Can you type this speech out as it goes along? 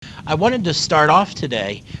I wanted to start off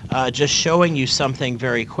today just showing you something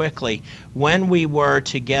very quickly. When we were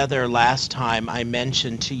together last time, I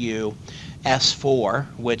mentioned to you S4,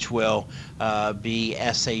 which will be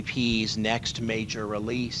SAP's next major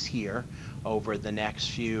release here over the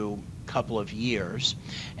next couple of years.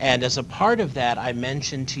 And as a part of that, I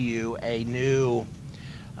mentioned to you a new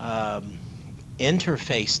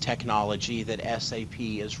interface technology that SAP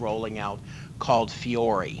is rolling out called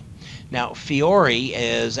Fiori. Now, Fiori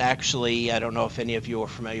is actually, I don't know if any of you are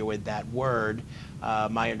familiar with that word.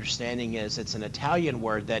 My understanding is it's an Italian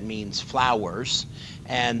word that means flowers,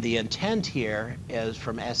 and the intent here is,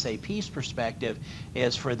 from SAP's perspective,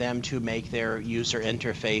 is for them to make their user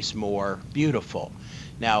interface more beautiful.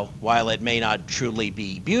 Now, while it may not truly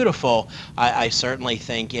be beautiful, I certainly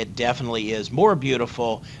think it definitely is more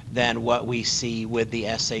beautiful than what we see with the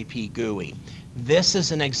SAP GUI. This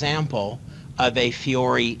is an example of a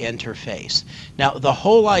Fiori interface. Now, the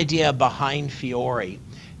whole idea behind Fiori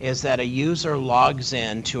is that a user logs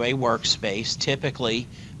in to a workspace, typically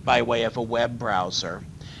by way of a web browser,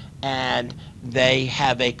 and they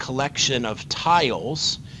have a collection of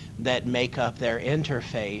tiles that make up their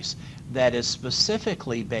interface that is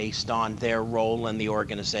specifically based on their role in the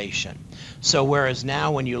organization. So whereas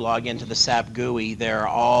now when you log into the SAP GUI, there are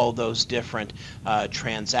all those different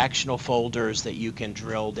transactional folders that you can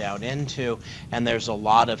drill down into, and there's a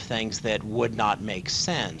lot of things that would not make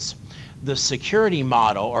sense. The security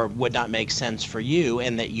model, or would not make sense for you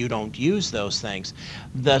in that you don't use those things.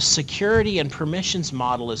 The security and permissions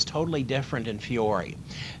model is totally different in Fiori.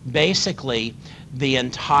 Basically, the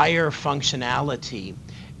entire functionality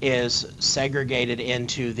is segregated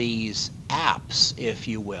into these apps, if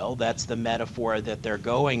you will. That's the metaphor that they're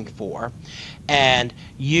going for. And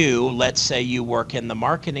you, let's say you work in the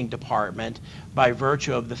marketing department, by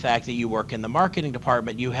virtue of the fact that you work in the marketing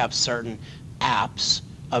department, you have certain apps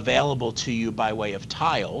available to you by way of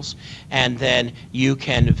tiles, and then you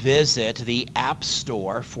can visit the app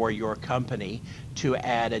store for your company to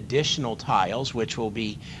add additional tiles, which will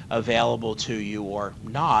be available to you or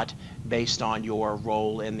not based on your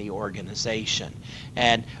role in the organization.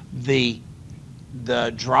 And the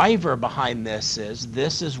driver behind this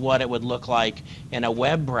is what it would look like in a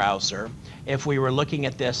web browser. If we were looking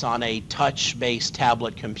at this on a touch-based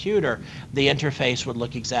tablet computer, the interface would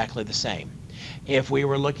look exactly the same. If we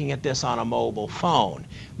were looking at this on a mobile phone,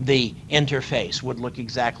 the interface would look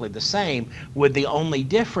exactly the same, with the only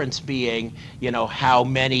difference being, you know, how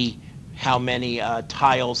many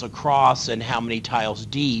tiles across and how many tiles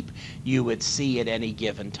deep you would see at any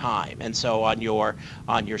given time. And so on your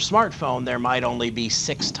smartphone, there might only be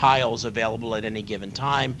 6 tiles available at any given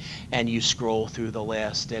time, and you scroll through the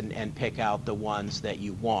list and pick out the ones that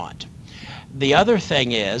you want. The other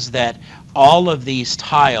thing is that all of these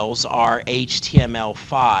tiles are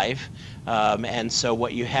HTML5, and so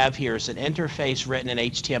what you have here is an interface written in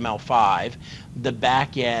HTML5. The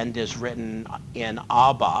back end is written in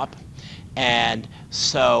ABAP, and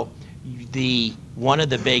so one of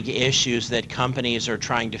the big issues that companies are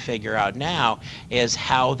trying to figure out now is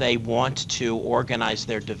how they want to organize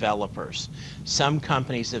their developers. Some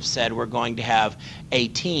companies have said we're going to have a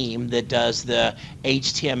team that does the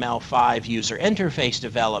HTML5 user interface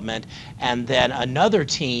development, and then another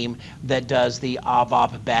team that does the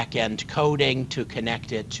ABAP backend coding to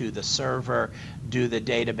connect it to the server, do the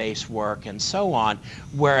database work, and so on.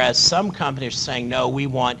 Whereas some companies are saying, no, we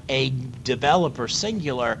want a developer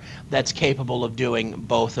singular that's capable of doing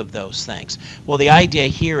both of those things. Well, the idea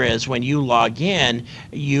here is when you log in,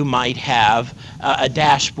 you might have a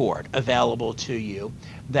dashboard available to you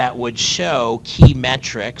that would show key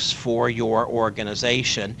metrics for your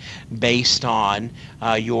organization based on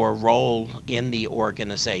your role in the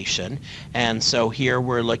organization. And so here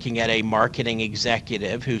we're looking at a marketing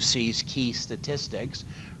executive who sees key statistics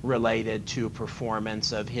related to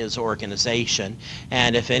performance of his organization,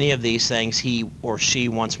 and if any of these things he or she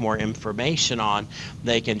wants more information on,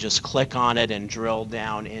 they can just click on it and drill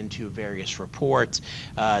down into various reports.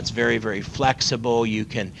 It's very, very flexible. You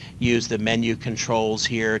can use the menu controls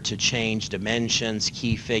here to change dimensions,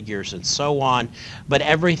 key figures, and so on, but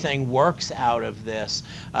everything works out of this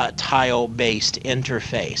tile-based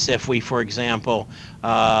interface. If we, for example,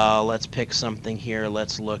 let's pick something here.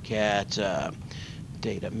 Let's look at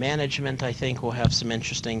Data management, I think, will have some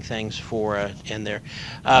interesting things for in there.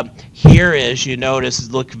 Here is, you notice,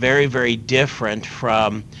 look very, very different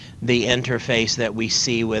from the interface that we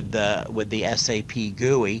see with the SAP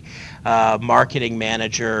GUI. Marketing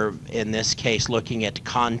Manager, in this case, looking at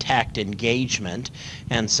contact engagement,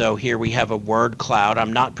 and so here we have a word cloud.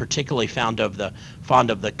 I'm not particularly fond of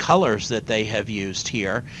the colors that they have used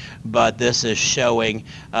here, but this is showing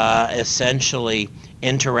essentially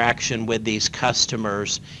interaction with these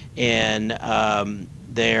customers in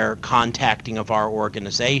their contacting of our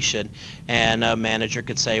organization. And a manager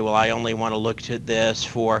could say, well, I only want to look at this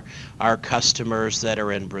for our customers that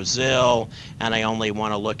are in Brazil, and I only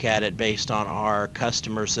want to look at it based on our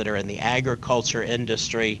customers that are in the agriculture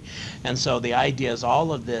industry. And so the idea is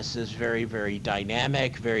all of this is very, very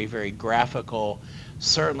dynamic, very, very graphical,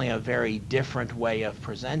 certainly a very different way of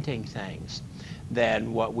presenting things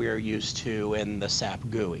than what we're used to in the SAP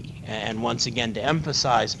GUI. And once again, to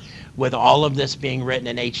emphasize, with all of this being written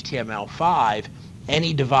in HTML5,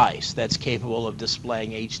 any device that's capable of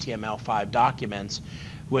displaying HTML5 documents,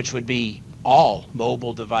 which would be all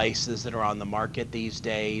mobile devices that are on the market these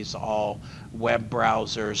days, all web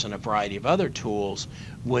browsers and a variety of other tools,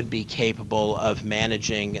 would be capable of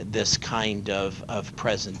managing this kind of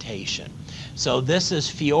presentation. So this is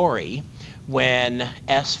Fiori. When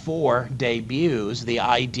S4 debuts, the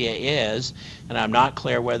idea is, and I'm not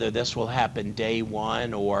clear whether this will happen day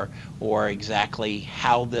one or exactly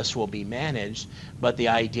how this will be managed, but the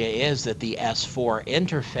idea is that the S4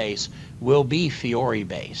 interface will be Fiori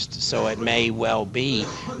based. So it may well be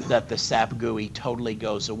that the SAP GUI totally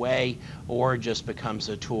goes away or just becomes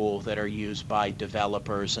a tool that are used by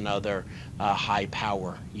developers and other high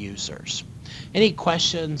power users. Any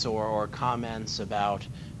questions or comments about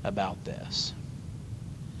this?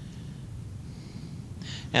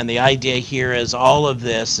 And the idea here is all of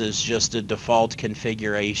this is just a default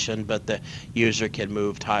configuration, but the user can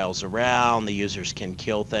move tiles around, the users can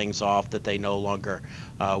kill things off that they no longer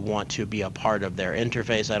want to be a part of their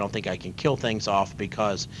interface. I don't think I can kill things off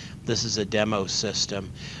because this is a demo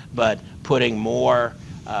system, but putting more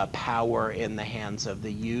power in the hands of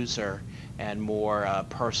the user and more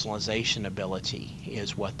personalization ability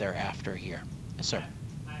is what they're after here. Yes, sir.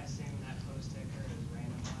 I assume that post ticker is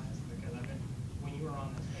randomized because when you were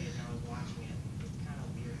on this page, I was watching it. It's kind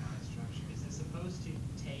of weird how it's structured. Is it supposed to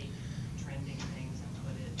take trending things and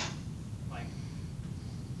put it, like,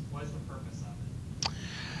 what is the purpose of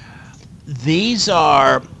it? These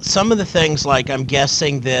are some of the things, like I'm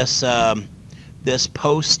guessing this this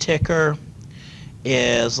post ticker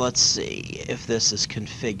is, let's see if this is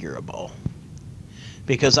configurable,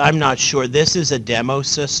 because I'm not sure. This is a demo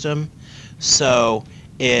system, so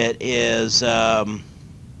it is, yeah,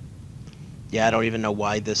 I don't even know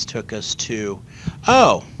why this took us to,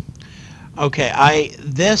 oh, okay,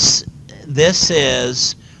 this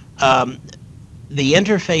is, the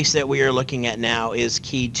interface that we are looking at now is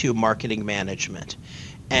keyed to marketing management.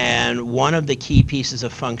 And one of the key pieces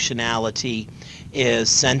of functionality is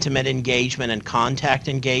sentiment engagement and contact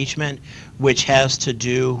engagement, which has to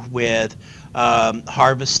do with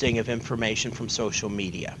harvesting of information from social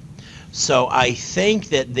media. So I think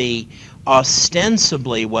that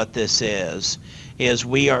ostensibly what this is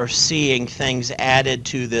we are seeing things added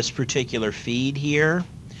to this particular feed here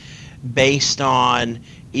based on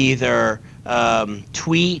either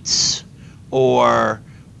tweets or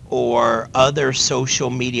other social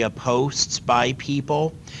media posts by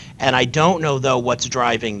people. And I don't know, though, what's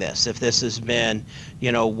driving this, if this has been,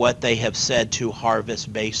 what they have said to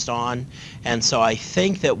harvest based on. And so I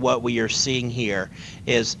think that what we are seeing here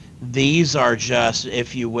is these are just,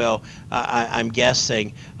 if you will, I'm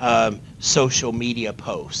guessing, social media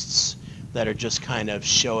posts that are just kind of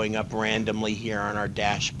showing up randomly here on our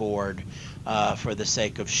dashboard for the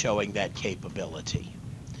sake of showing that capability.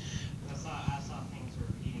 I saw things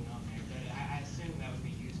repeating on there, but I assume that would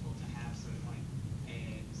be useful to have sort of like a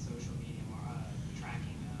social media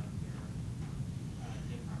tracking of your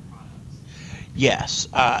different products. Yes,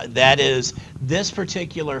 that is this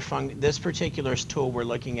particular tool we're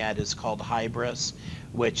looking at is called Hybris,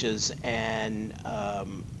 which is an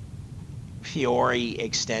Fiori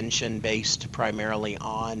extension based primarily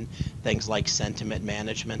on things like sentiment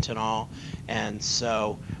management and all, and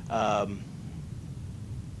so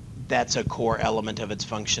that's a core element of its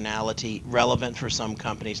functionality, relevant for some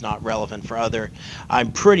companies, not relevant for other.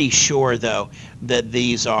 I'm pretty sure, though, that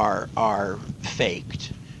these are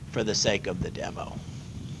faked for the sake of the demo.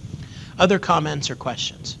 Other comments or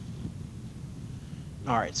questions?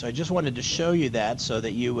 All right, so I just wanted to show you that so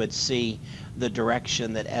that you would see the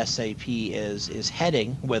direction that SAP is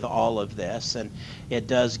heading with all of this, and it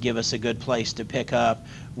does give us a good place to pick up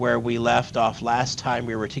where we left off last time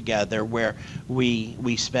we were together, where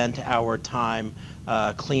we spent our time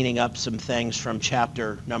cleaning up some things from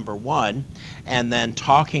chapter number 1, and then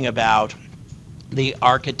talking about the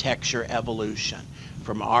architecture evolution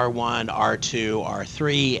from R1, R2,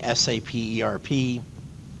 R3, SAP ERP,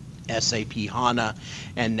 SAP HANA,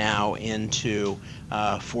 and now into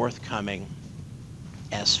forthcoming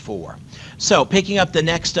S4. So picking up the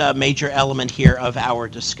next major element here of our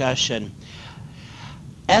discussion,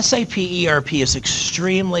 SAP ERP is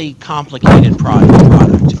extremely complicated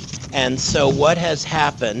product. And so what has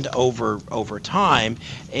happened over time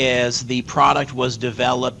is the product was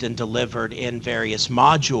developed and delivered in various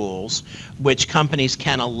modules which companies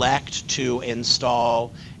can elect to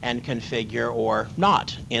install and configure or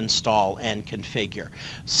not install and configure.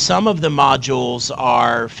 Some of the modules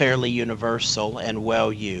are fairly universal and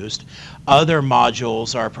well used. Other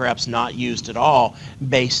modules are perhaps not used at all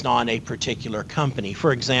based on a particular company.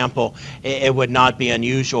 For example, it would not be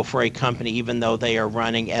unusual for a company, even though they are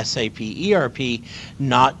running SAP ERP,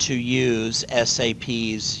 not to use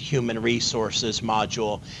SAP's Human Resources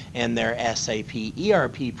module in their SAP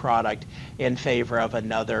ERP product in favor of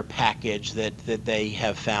another package that they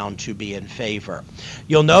have found to be in favor.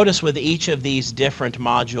 You'll notice with each of these different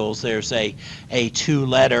modules there's a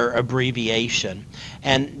two-letter abbreviation,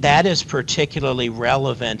 and that is particularly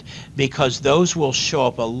relevant because those will show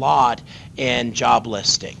up a lot in job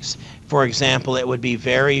listings. For example, it would be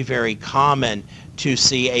very, very common to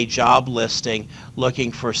see a job listing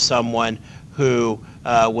looking for someone who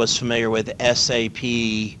was familiar with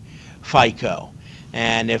SAP FICO.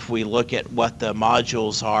 And if we look at what the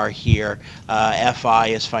modules are here, FI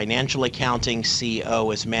is financial accounting,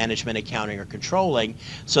 CO is management accounting or controlling.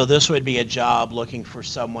 So this would be a job looking for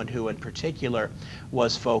someone who in particular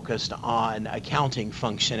was focused on accounting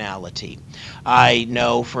functionality. I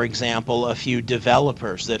know, for example, a few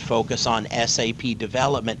developers that focus on SAP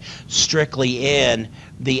development strictly in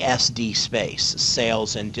the SD space,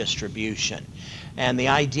 sales and distribution. And the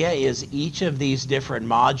idea is each of these different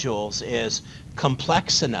modules is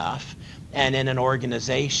complex enough and in an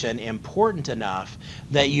organization important enough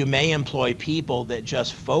that you may employ people that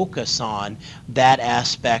just focus on that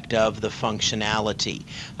aspect of the functionality.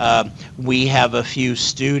 We have a few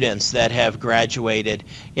students that have graduated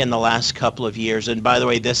in the last couple of years, and by the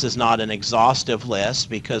way, this is not an exhaustive list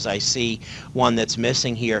because I see one that's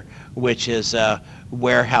missing here, which is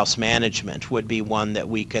warehouse management would be one that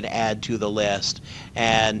we could add to the list,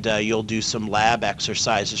 and you'll do some lab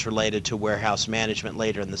exercises related to warehouse management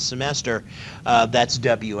later in the semester. That's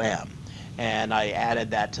WM. And I added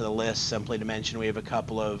that to the list simply to mention we have a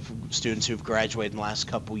couple of students who've graduated in the last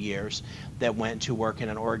couple years that went to work in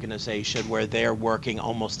an organization where they're working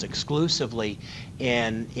almost exclusively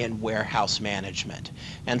in warehouse management.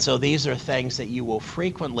 And so these are things that you will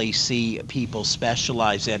frequently see people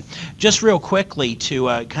specialize in. Just real quickly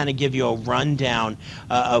to kind of give you a rundown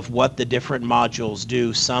of what the different modules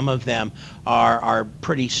do. Some of them are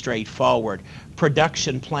pretty straightforward.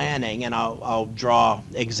 Production planning, and I'll draw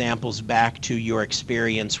examples back to your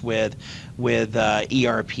experience with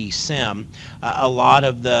ERP SIM. A lot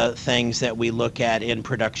of the things that we look at in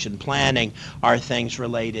production planning are things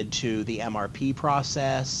related to the MRP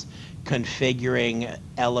process, configuring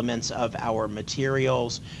elements of our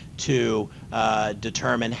materials to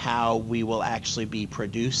determine how we will actually be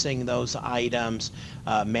producing those items,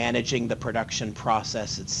 managing the production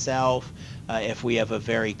process itself. If we have a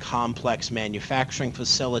very complex manufacturing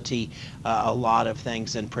facility, a lot of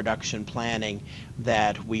things in production planning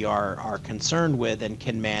that we are concerned with and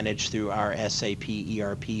can manage through our SAP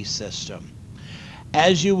ERP system.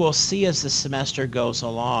 As you will see as the semester goes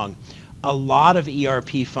along, a lot of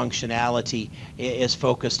ERP functionality is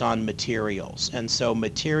focused on materials, and so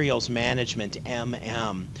materials management,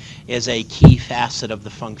 MM, is a key facet of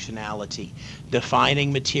the functionality.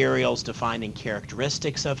 Defining materials, defining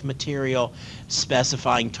characteristics of material,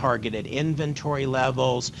 specifying targeted inventory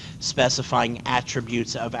levels, specifying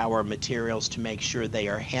attributes of our materials to make sure they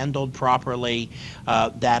are handled properly,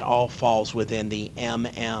 that all falls within the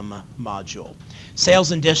MM module.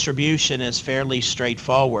 Sales and distribution is fairly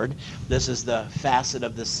straightforward. This is the facet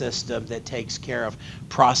of the system that takes care of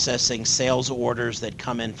processing sales orders that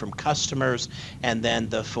come in from customers and then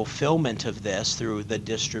the fulfillment of this through the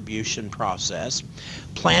distribution process.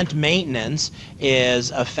 Plant maintenance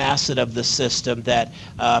is a facet of the system that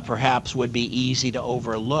perhaps would be easy to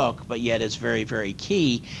overlook, but yet is very, very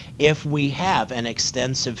key if we have an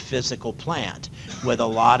extensive physical plant with a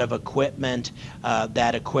lot of equipment.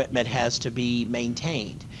 That equipment has to be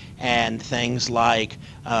maintained. and things like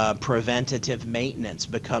preventative maintenance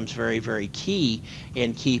becomes very, very key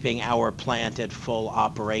in keeping our plant at full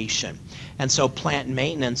operation. And so plant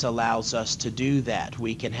maintenance allows us to do that.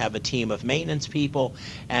 We can have a team of maintenance people,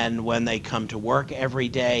 and when they come to work every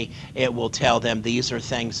day, it will tell them these are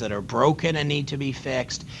things that are broken and need to be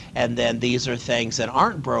fixed, and then these are things that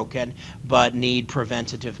aren't broken but need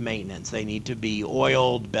preventative maintenance. They need to be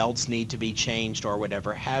oiled, belts need to be changed, or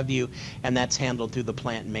whatever have you, and that's handled through the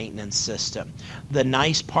plant maintenance system. The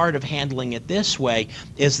nice part of handling it this way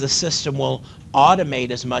is the system will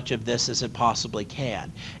automate as much of this as it possibly can.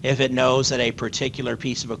 If it knows that a particular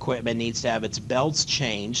piece of equipment needs to have its belts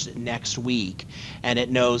changed next week, and it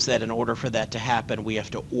knows that in order for that to happen we have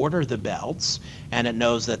to order the belts, and it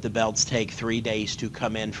knows that the belts take 3 days to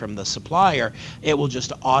come in from the supplier, it will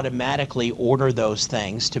just automatically order those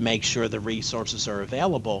things to make sure the resources are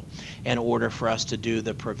available in order for us to do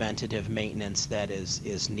the preventative maintenance that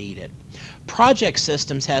is needed. Project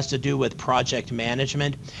systems has to do with project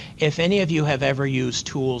management. If any of you have ever used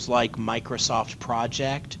tools like Microsoft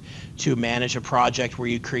Project to manage a project where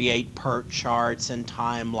you create PERT charts and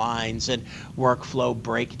timelines and workflow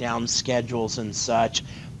breakdown schedules and such,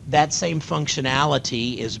 that same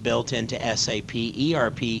functionality is built into SAP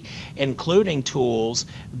ERP, including tools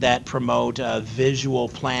that promote visual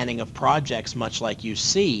planning of projects, much like you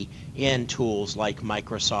see in tools like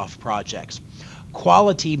Microsoft Projects.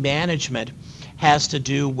 Quality management has to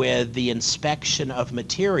do with the inspection of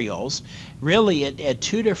materials. Really, at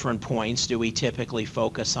two different points do we typically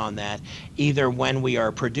focus on that. Either when we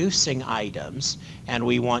are producing items and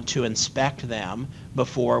we want to inspect them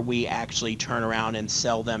before we actually turn around and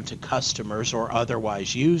sell them to customers or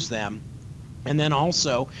otherwise use them. And then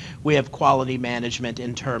also we have quality management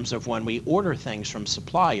in terms of when we order things from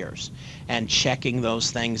suppliers and checking those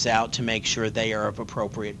things out to make sure they are of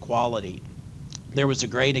appropriate quality. There was a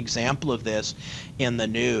great example of this in the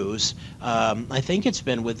news. I think it's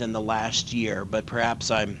been within the last year, but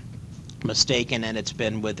perhaps I'm mistaken and it's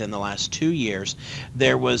been within the last 2 years.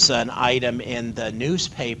 There was an item in the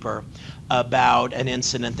newspaper about an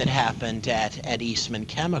incident that happened at Eastman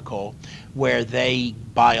Chemical where they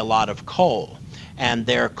buy a lot of coal. And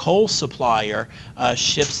their coal supplier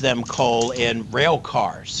ships them coal in rail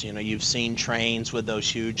cars. You know, you've seen trains with those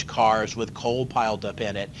huge cars with coal piled up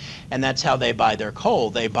in it, and that's how they buy their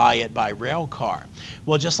coal. They buy it by rail car.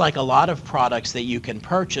 Well, just like a lot of products that you can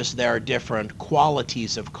purchase, there are different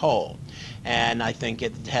qualities of coal. And I think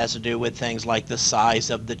it has to do with things like the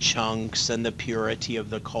size of the chunks and the purity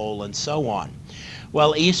of the coal and so on.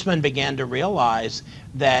 Well, Eastman began to realize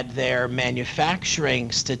that their manufacturing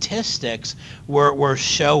statistics were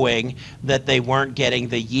showing that they weren't getting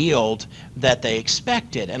the yield that they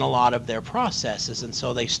expected in a lot of their processes. And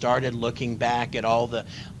so they started looking back at all the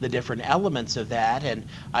different elements of that. And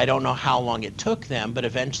I don't know how long it took them, but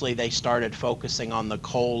eventually they started focusing on the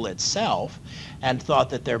coal itself and thought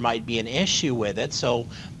that there might be an issue with it. So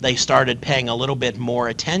they started paying a little bit more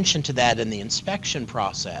attention to that in the inspection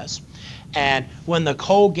process. And when the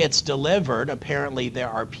coal gets delivered, apparently there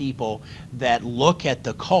are people that look at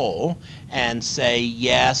the coal and say,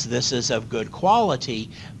 yes, this is of good quality.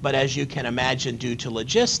 But as you can imagine, due to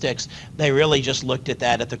logistics, they really just looked at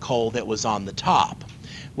that at the coal that was on the top.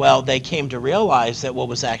 Well, they came to realize that what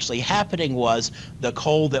was actually happening was the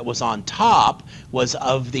coal that was on top was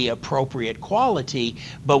of the appropriate quality,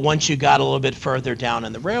 but once you got a little bit further down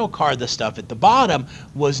in the rail car, the stuff at the bottom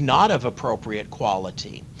was not of appropriate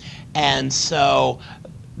quality. And so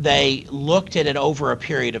they looked at it over a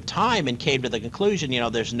period of time and came to the conclusion, you know,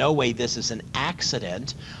 there's no way this is an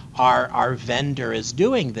accident. Our vendor is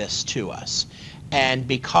doing this to us. And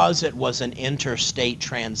because it was an interstate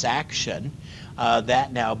transaction,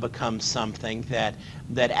 that now becomes something that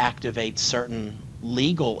activates certain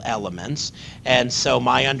legal elements. And so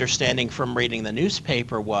my understanding from reading the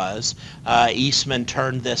newspaper was Eastman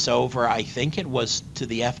turned this over, I think it was to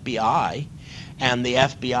the FBI, and the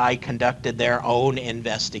FBI conducted their own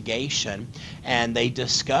investigation, and they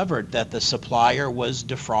discovered that the supplier was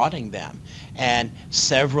defrauding them. And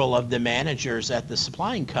several of the managers at the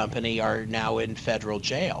supplying company are now in federal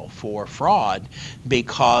jail for fraud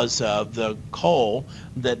because of the coal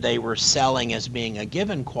that they were selling as being a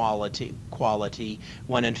given quality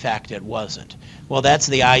when in fact it wasn't. Well, that's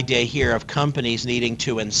the idea here of companies needing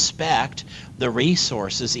to inspect the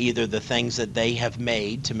resources, either the things that they have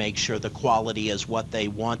made to make sure the quality is what they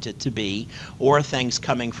want it to be, or things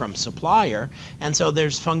coming from supplier. And so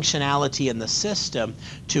there's functionality in the system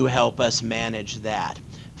to help us manage that.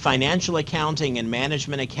 Financial accounting and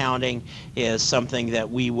management accounting is something that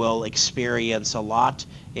we will experience a lot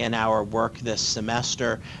in our work this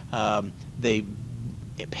semester.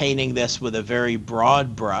 painting this with a very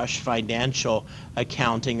broad brush, financial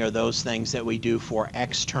accounting are those things that we do for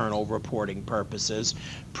external reporting purposes,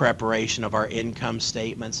 preparation of our income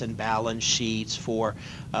statements and balance sheets for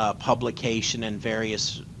publication and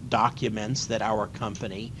various documents that our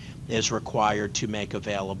company is required to make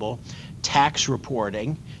available, tax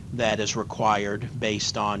reporting that is required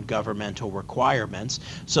based on governmental requirements.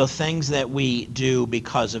 So things that we do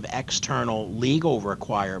because of external legal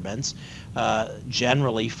requirements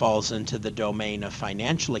generally falls into the domain of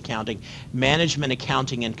financial accounting. Management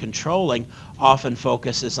accounting and controlling often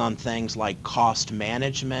focuses on things like cost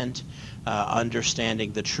management,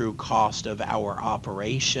 understanding the true cost of our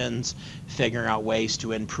operations, figuring out ways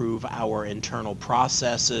to improve our internal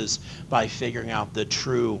processes by figuring out the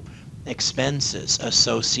true expenses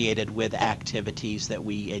associated with activities that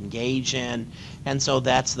we engage in. And so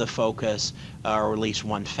that's the focus, or at least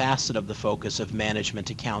one facet of the focus of management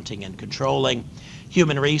accounting and controlling.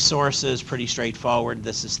 Human resources, pretty straightforward.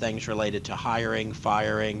 This is things related to hiring,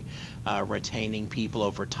 firing, retaining people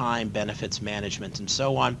over time, benefits management, and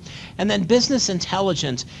so on. And then business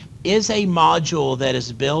intelligence is a module that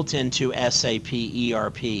is built into SAP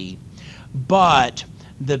ERP, but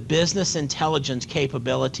the business intelligence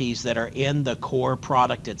capabilities that are in the core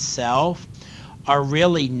product itself are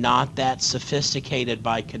really not that sophisticated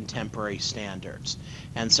by contemporary standards.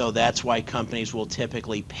 And so that's why companies will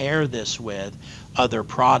typically pair this with other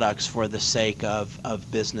products for the sake of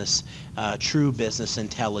business, true business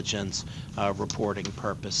intelligence reporting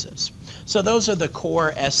purposes. So those are the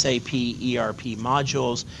core SAP ERP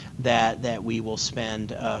modules that we will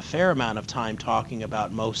spend a fair amount of time talking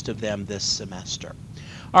about, most of them this semester.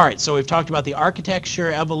 All right, so we've talked about the architecture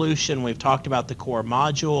evolution, we've talked about the core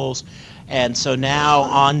modules, and so now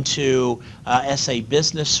on to SAP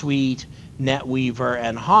Business Suite, NetWeaver,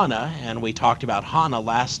 and HANA, and we talked about HANA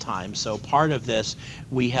last time, so part of this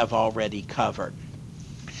we have already covered.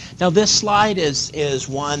 Now this slide is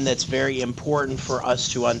one that's very important for us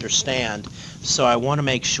to understand, so I want to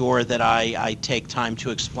make sure that I take time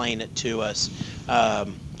to explain it to us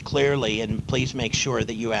clearly, and please make sure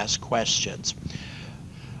that you ask questions.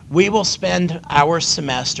 We will spend our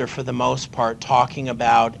semester, for the most part, talking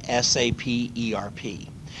about SAP ERP.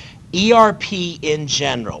 ERP in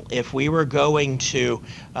general, if we were going to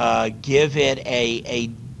give it a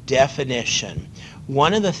definition,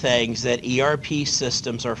 one of the things that ERP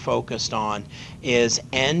systems are focused on is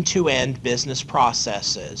end-to-end business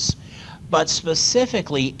processes, but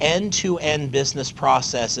specifically end-to-end business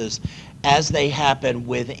processes as they happen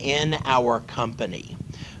within our company.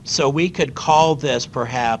 So we could call this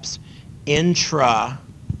perhaps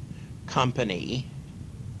intra-company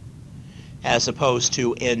as opposed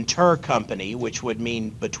to inter-company, which would mean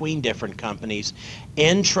between different companies,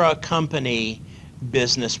 intra-company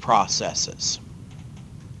business processes.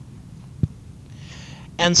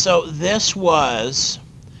 And so this was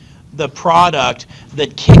the product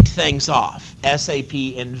that kicked things off. SAP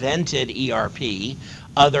invented ERP.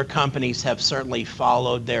 Other companies have certainly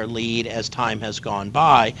followed their lead as time has gone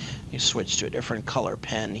by. You switch to a different color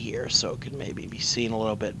pen here so it could maybe be seen a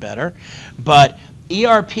little bit better. But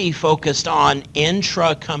ERP focused on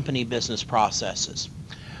intra-company business processes.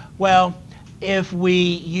 Well, if we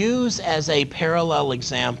use as a parallel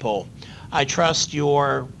example, I trust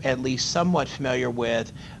you're at least somewhat familiar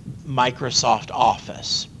with Microsoft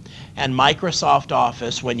Office. And Microsoft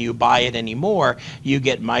Office, when you buy it anymore, you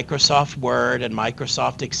get Microsoft Word and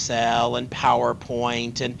Microsoft Excel and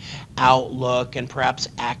PowerPoint and Outlook and perhaps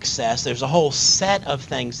Access. There's a whole set of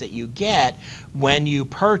things that you get when you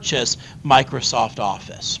purchase Microsoft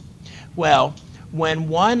Office. Well, when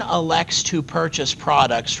one elects to purchase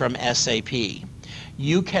products from SAP,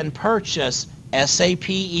 you can purchase SAP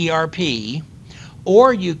ERP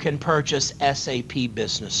or you can purchase SAP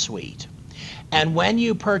Business Suite. And when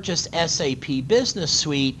you purchase SAP Business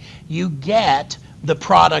Suite, you get the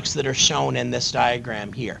products that are shown in this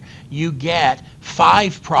diagram here. You get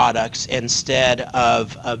 5 products instead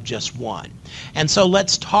of just one. And so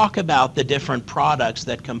let's talk about the different products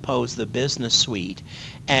that compose the Business Suite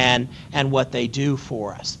and what they do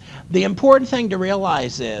for us. The important thing to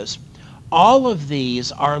realize is all of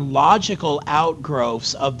these are logical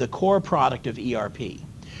outgrowths of the core product of ERP.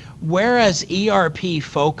 Whereas ERP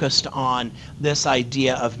focused on this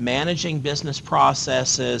idea of managing business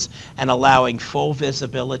processes and allowing full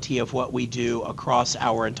visibility of what we do across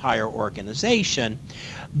our entire organization,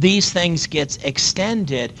 these things get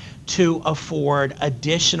extended to afford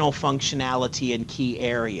additional functionality in key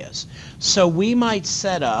areas. So we might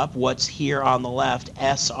set up what's here on the left,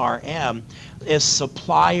 SRM, is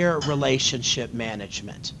supplier relationship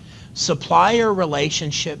management. supplier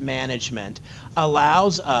relationship management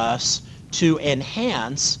allows us to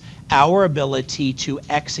enhance our ability to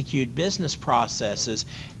execute business processes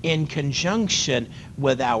in conjunction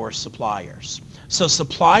with our suppliers. So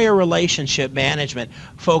supplier relationship management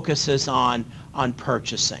focuses on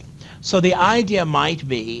purchasing. So the idea might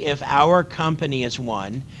be, if our company is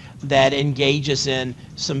one that engages in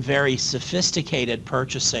some very sophisticated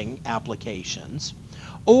purchasing applications,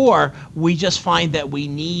 or we just find that we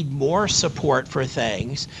need more support for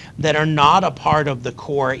things that are not a part of the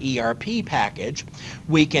core ERP package,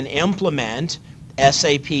 we can implement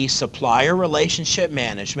SAP Supplier Relationship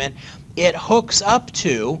Management. It hooks up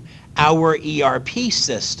to our ERP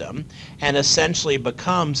system and essentially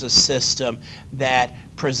becomes a system that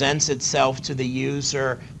presents itself to the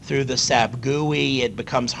user through the SAP GUI. It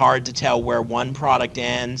becomes hard to tell where one product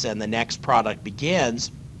ends and the next product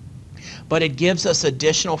begins, but it gives us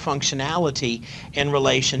additional functionality in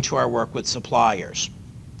relation to our work with suppliers.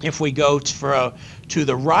 If we go to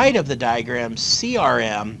the right of the diagram,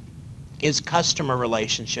 CRM is Customer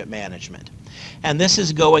Relationship Management. And this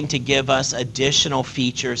is going to give us additional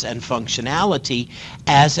features and functionality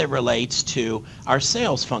as it relates to our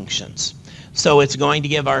sales functions. So it's going to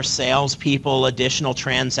give our salespeople additional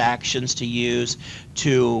transactions to use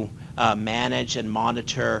to manage and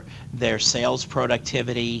monitor their sales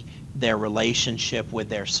productivity, their relationship with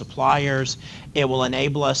their suppliers. It will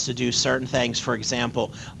enable us to do certain things, for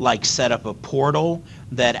example, like set up a portal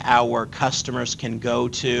that our customers can go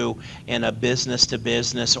to in a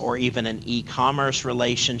business-to-business or even an e-commerce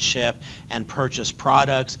relationship and purchase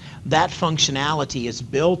products. That functionality is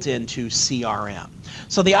built into CRM.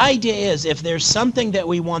 So the idea is, if there's something that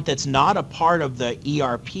we want that's not a part of the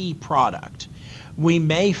ERP product, we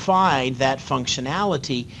may find that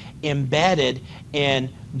functionality embedded in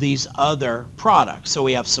these other products. So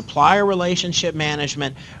we have supplier relationship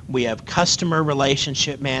management, we have customer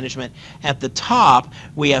relationship management. At the top,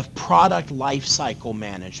 we have product lifecycle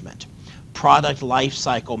management. Product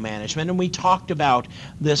lifecycle management, and we talked about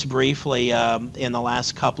this briefly in the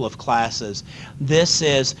last couple of classes. This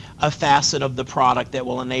is a facet of the product that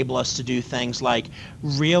will enable us to do things like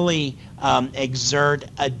really exert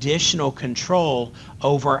additional control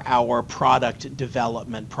over our product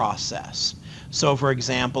development process. So for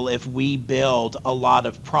example, if we build a lot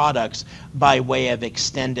of products by way of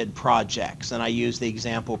extended projects, and I used the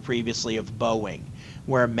example previously of Boeing,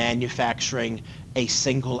 where manufacturing a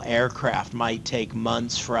single aircraft might take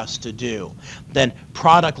months for us to do, then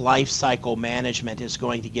product lifecycle management is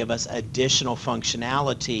going to give us additional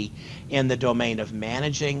functionality in the domain of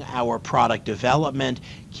managing our product development,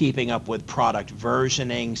 keeping up with product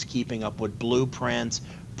versionings, keeping up with blueprints,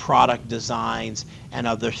 product designs, and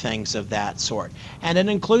other things of that sort. And it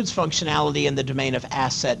includes functionality in the domain of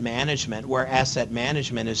asset management, where asset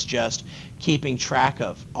management is just keeping track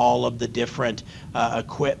of all of the different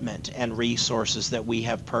equipment and resources that we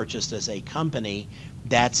have purchased as a company.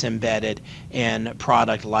 That's embedded in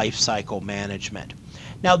product lifecycle management.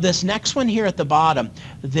 Now this next one here at the bottom,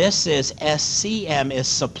 this is SCM, is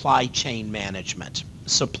supply chain management.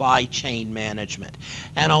 Supply chain management.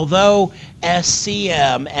 And although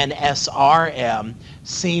SCM and SRM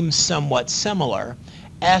seem somewhat similar,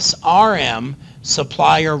 SRM,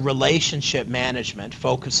 supplier relationship management,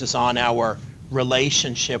 focuses on our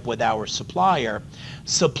relationship with our supplier.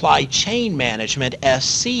 Supply chain management,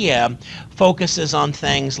 SCM, focuses on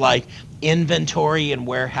things like inventory and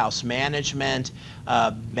warehouse management,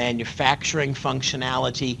 manufacturing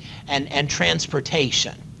functionality, and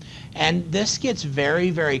transportation. And this gets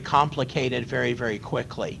very, very complicated very, very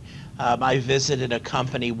quickly. I visited a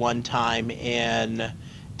company one time in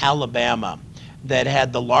Alabama that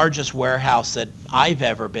had the largest warehouse that I've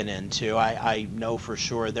ever been into. I know for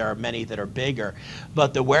sure there are many that are bigger,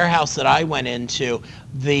 but the warehouse that I went into,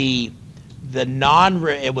 it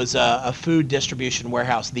was a food distribution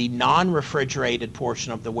warehouse. The non-refrigerated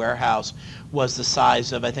portion of the warehouse was the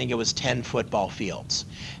size of, I think it was 10 football fields.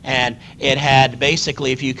 And it had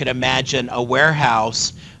basically, if you could imagine, a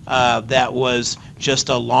warehouse that was just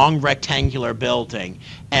a long rectangular building,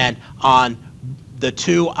 and on the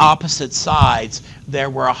two opposite sides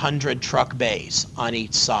there were 100 truck bays on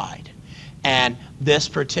each side. And this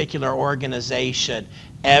particular organization,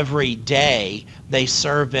 every day they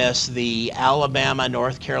service the Alabama,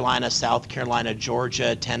 North Carolina, South Carolina,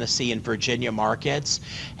 Georgia, Tennessee, and Virginia markets,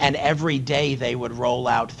 and every day they would roll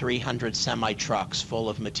out 300 semi-trucks full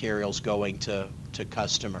of materials going to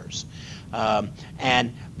customers.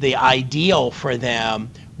 And the ideal for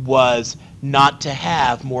them was not to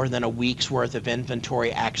have more than a week's worth of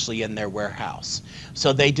inventory actually in their warehouse.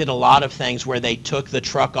 So they did a lot of things where they took the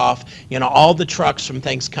truck off, all the trucks from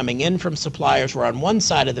things coming in from suppliers were on one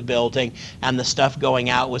side of the building and the stuff going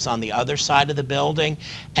out was on the other side of the building.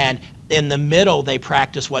 And in the middle, they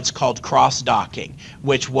practice what's called cross-docking,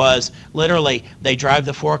 which was literally they drive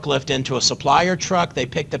the forklift into a supplier truck, they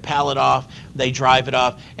pick the pallet off, they drive it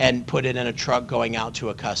off, and put it in a truck going out to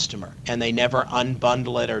a customer. And they never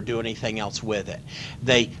unbundle it or do anything else with it.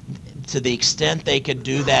 To the extent they could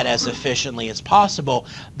do that as efficiently as possible,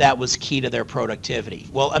 that was key to their productivity.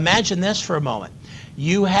 Well, imagine this for a moment.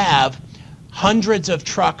 You have hundreds of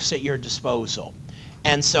trucks at your disposal.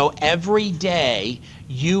 And so every day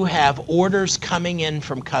you have orders coming in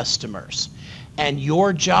from customers. And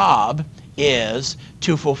your job is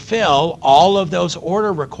to fulfill all of those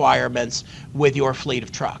order requirements with your fleet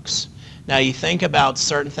of trucks. Now you think about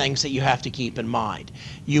certain things that you have to keep in mind.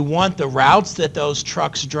 You want the routes that those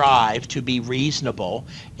trucks drive to be reasonable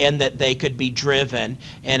and that they could be driven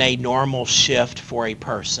in a normal shift for a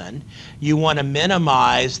person. You want to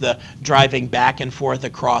minimize the driving back and forth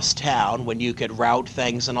across town when you could route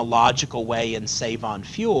things in a logical way and save on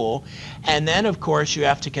fuel. And then of course you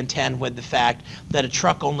have to contend with the fact that a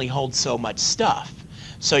truck only holds so much stuff.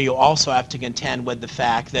 So you also have to contend with the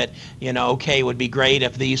fact that, okay, it would be great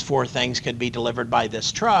if these 4 things could be delivered by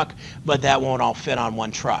this truck, but that won't all fit on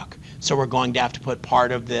one truck. So we're going to have to put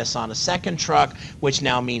part of this on a second truck, which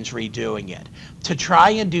now means redoing it. To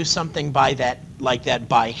try and do something like that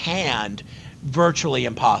by hand, virtually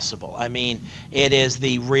impossible. I mean, it is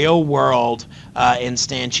the real world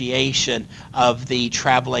instantiation of the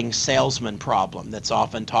traveling salesman problem that's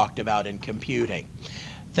often talked about in computing.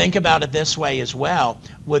 Think about it this way as well,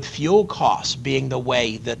 with fuel costs being the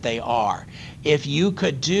way that they are. If you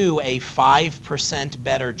could do a 5%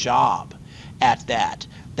 better job at that,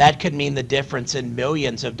 that could mean the difference in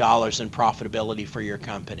millions of dollars in profitability for your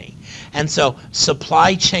company. And so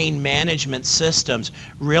supply chain management systems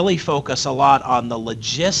really focus a lot on the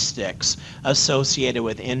logistics associated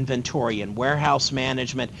with inventory and warehouse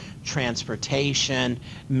management, transportation,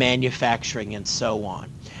 manufacturing, and so on.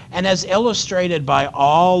 And as illustrated by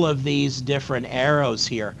all of these different arrows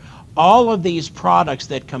here, all of these products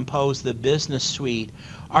that compose the business suite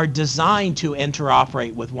are designed to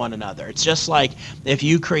interoperate with one another. It's just like if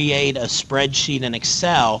you create a spreadsheet in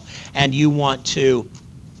Excel and you want to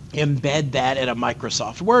embed that in a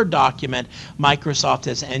Microsoft Word document, Microsoft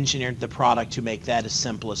has engineered the product to make that as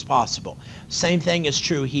simple as possible. Same thing is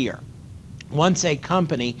true here. Once a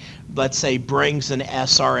company, let's say, brings an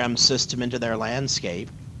SRM system into their landscape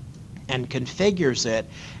and configures it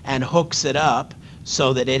and hooks it up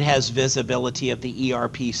so that it has visibility of the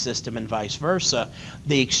ERP system and vice versa,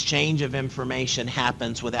 the exchange of information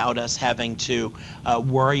happens without us having to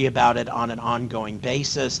worry about it on an ongoing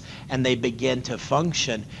basis, and they begin to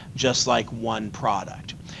function just like one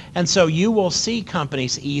product. And so you will see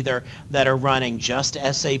companies either that are running just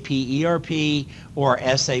SAP ERP or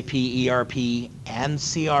SAP ERP and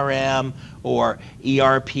CRM or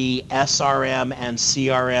ERP, SRM, and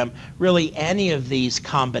CRM. Really, any of these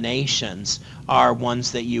combinations are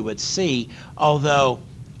ones that you would see, although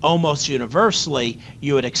almost universally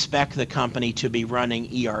you would expect the company to be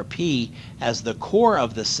running ERP as the core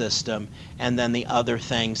of the system and then the other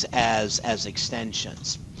things as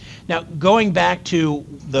extensions. Now, going back to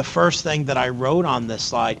the first thing that I wrote on this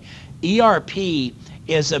slide, ERP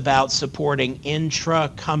is about supporting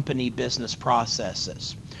intra-company business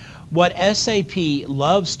processes. What SAP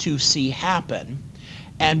loves to see happen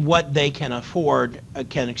and what they can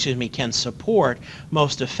can support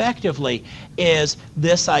most effectively is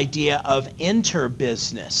this idea of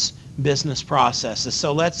inter-business business processes.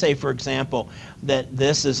 So let's say, for example, that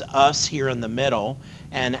this is us here in the middle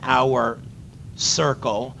and our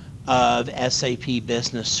circle of SAP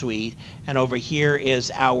Business Suite, and over here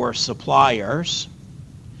is our suppliers,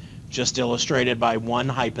 just illustrated by one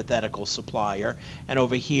hypothetical supplier, and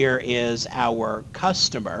over here is our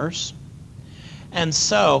customers. And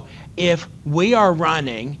so if we are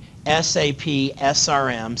running SAP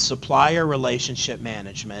SRM, Supplier Relationship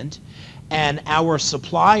Management, and our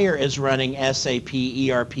supplier is running SAP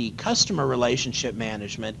ERP, Customer Relationship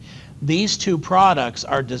Management, these two products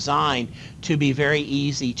are designed to be very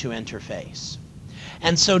easy to interface.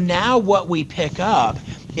 And so now what we pick up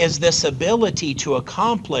is this ability to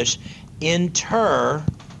accomplish inter-business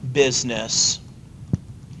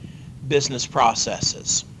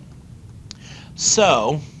processes.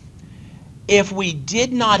 So if we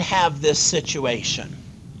did not have this situation,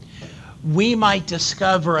 we might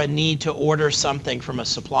discover a need to order something from a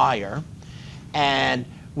supplier, and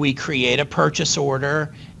we create a purchase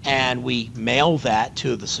order and we mail that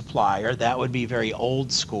to the supplier. That would be very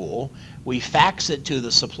old school. We fax it to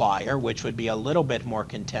the supplier, which would be a little bit more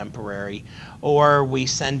contemporary, or we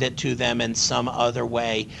send it to them in some other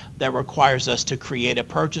way that requires us to create a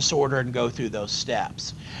purchase order and go through those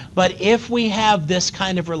steps. But if we have this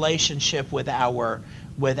kind of relationship with our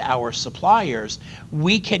suppliers,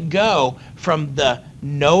 we can go from the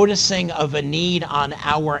noticing of a need on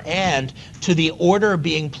our end to the order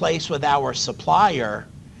being placed with our supplier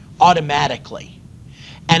automatically.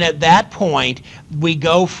 And at that point, we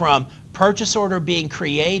go from purchase order being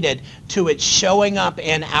created to it showing up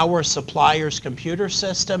in our supplier's computer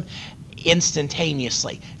system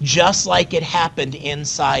instantaneously, just like it happened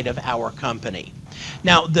inside of our company.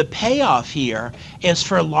 Now, the payoff here is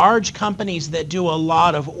for large companies that do a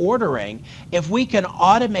lot of ordering. If we can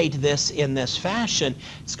automate this in this fashion,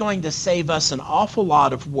 it's going to save us an awful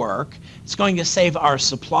lot of work. It's going to save our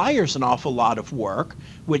suppliers an awful lot of work,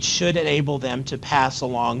 which should enable them to pass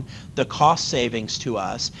along the cost savings to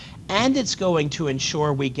us. And it's going to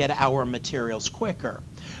ensure we get our materials quicker.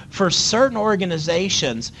 For certain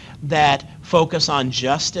organizations that focus on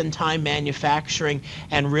just-in-time manufacturing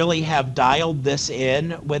and really have dialed this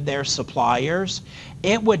in with their suppliers,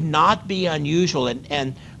 it would not be unusual,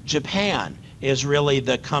 and Japan is really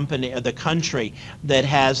the country that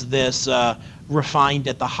has this refined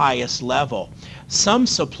at the highest level. Some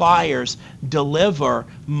suppliers deliver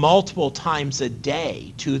multiple times a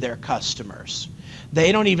day to their customers.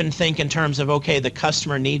 They don't even think in terms of, okay, the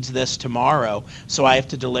customer needs this tomorrow, so I have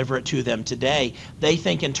to deliver it to them today. They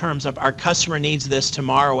think in terms of, our customer needs this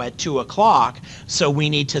tomorrow at 2 o'clock, so we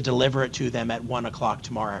need to deliver it to them at 1 o'clock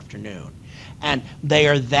tomorrow afternoon. And they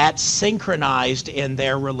are that synchronized in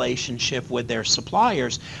their relationship with their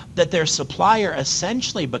suppliers that their supplier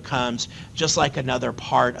essentially becomes just like another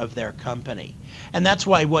part of their company. And that's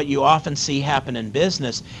why what you often see happen in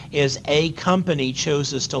business is a company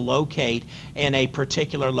chooses to locate in a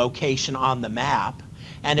particular location on the map.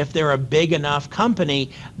 And if they're a big enough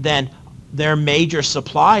company, then their major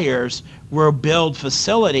suppliers will build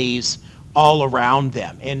facilities all around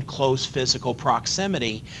them in close physical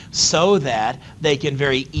proximity so that they can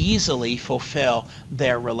very easily fulfill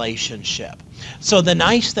their relationship. So the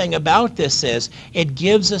nice thing about this is it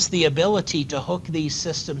gives us the ability to hook these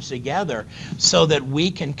systems together so that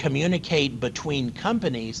we can communicate between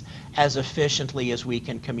companies as efficiently as we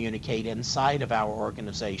can communicate inside of our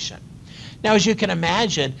organization. Now, as you can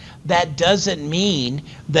imagine, that doesn't mean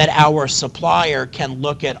that our supplier can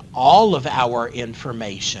look at all of our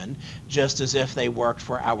information just as if they worked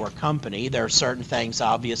for our company. There are certain things,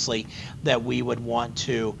 obviously, that we would want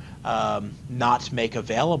to not make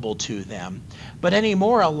available to them. But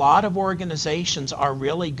anymore, a lot of organizations are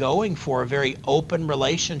really going for a very open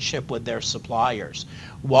relationship with their suppliers.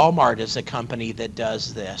 Walmart is a company that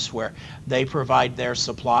does this, where they provide their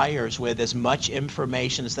suppliers with as much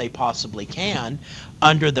information as they possibly can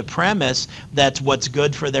under the premise that what's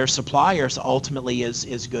good for their suppliers ultimately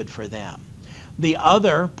is good for them. The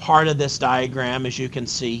other part of this diagram, as you can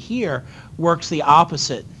see here, works the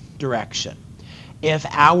opposite direction. If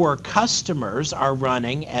our customers are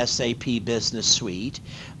running SAP Business Suite,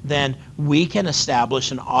 then we can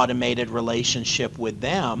establish an automated relationship with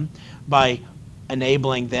them by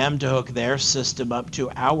enabling them to hook their system up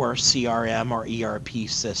to our CRM or ERP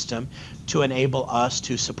system to enable us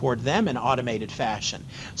to support them in automated fashion.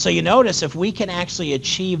 So you notice if we can actually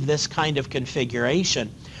achieve this kind of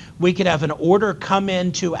configuration, we could have an order come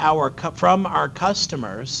into from our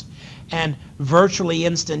customers, and virtually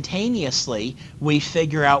instantaneously we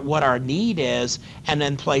figure out what our need is and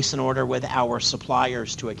then place an order with our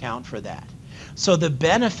suppliers to account for that. So the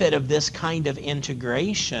benefit of this kind of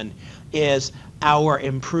integration is our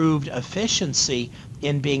improved efficiency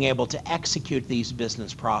in being able to execute these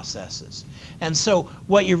business processes. And so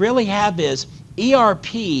what you really have is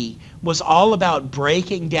ERP was all about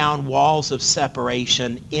breaking down walls of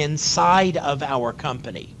separation inside of our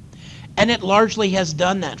company. And it largely has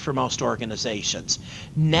done that for most organizations.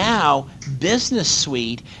 Now, Business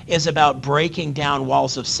Suite is about breaking down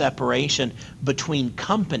walls of separation between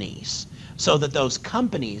companies so that those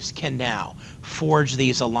companies can now forge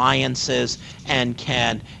these alliances and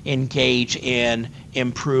can engage in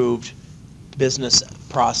improved business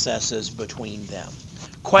processes between them.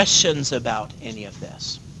 Questions about any of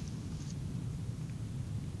this?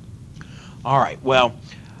 All right, well,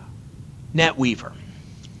 NetWeaver.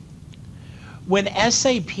 When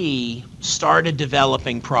SAP started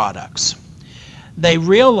developing products, they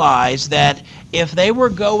realized that if they were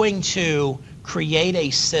going to create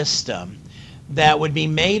a system that would be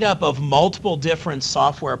made up of multiple different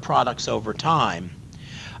software products over time,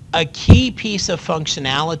 a key piece of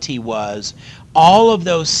functionality was all of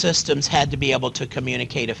those systems had to be able to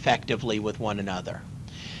communicate effectively with one another.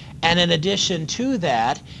 And in addition to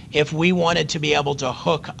that, if we wanted to be able to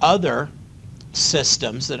hook other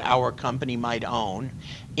systems that our company might own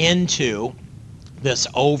into this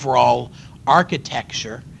overall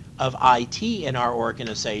architecture of IT in our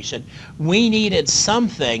organization, we needed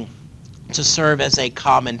something to serve as a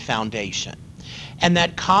common foundation. And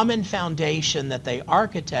that common foundation that they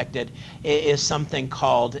architected is something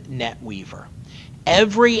called NetWeaver.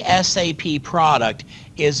 Every SAP product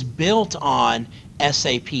is built on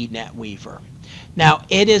SAP NetWeaver. Now,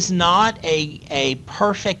 it is not a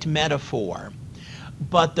perfect metaphor,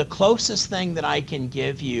 but the closest thing that I can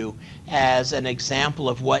give you as an example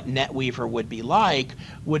of what NetWeaver would be like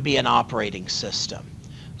would be an operating system.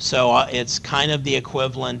 So it's kind of the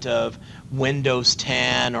equivalent of Windows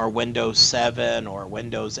 10 or Windows 7 or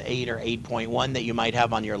Windows 8 or 8.1 that you might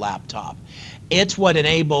have on your laptop. It's what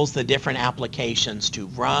enables the different applications to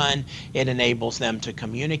run, it enables them to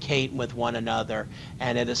communicate with one another,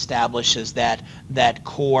 and it establishes that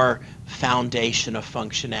core foundation of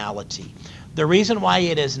functionality. The reason why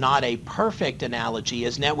it is not a perfect analogy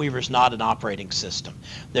is NetWeaver is not an operating system.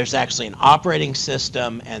 There's actually an operating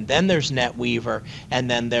system, and then there's NetWeaver,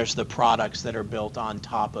 and then there's the products that are built on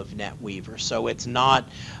top of NetWeaver. So it's not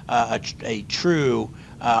a true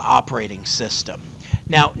operating system.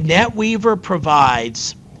 Now, NetWeaver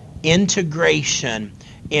provides integration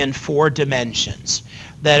in 4 dimensions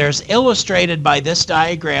that is illustrated by this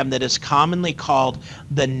diagram that is commonly called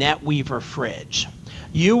the NetWeaver fridge.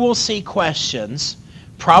 You will see questions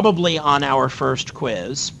probably on our first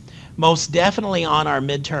quiz, most definitely on our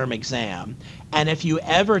midterm exam, and if you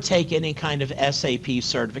ever take any kind of SAP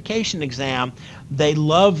certification exam, they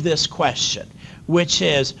love this question, which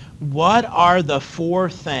is, what are the 4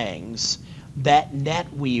 things that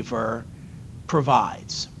NetWeaver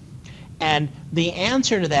provides? And the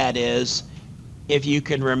answer to that is, if you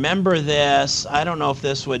can remember this, I don't know if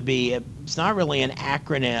this would be, it's not really an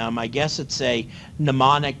acronym, I guess it's a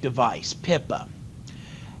mnemonic device, PIPA.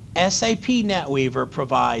 SAP NetWeaver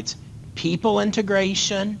provides people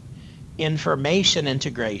integration, information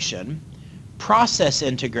integration, process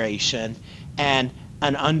integration, and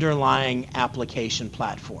an underlying application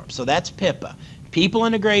platform. So that's PIPA. People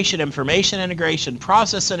integration, information integration,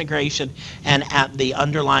 process integration, and at the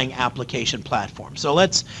underlying application platform. So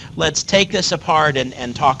let's take this apart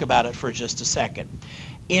and talk about it for just a second.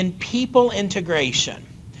 In people integration,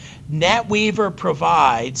 NetWeaver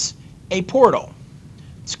provides a portal.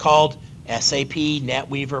 It's called SAP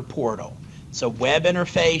NetWeaver Portal. It's a web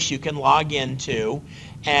interface you can log into,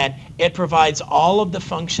 and it provides all of the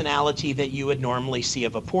functionality that you would normally see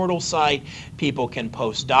of a portal site. People can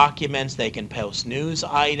post documents, they can post news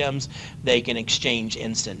items, they can exchange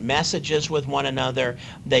instant messages with one another,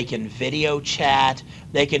 they can video chat,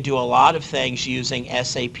 they can do a lot of things using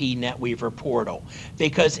SAP NetWeaver Portal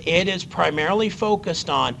because it is primarily focused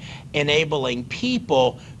on enabling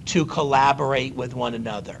people to collaborate with one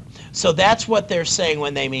another. So that's what they're saying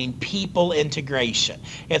when they mean people integration.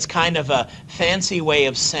 It's kind of a fancy way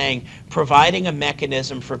of saying providing a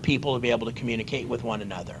mechanism for people to be able to communicate with one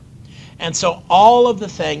another. And so all of the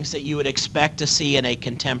things that you would expect to see in a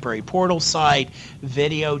contemporary portal site,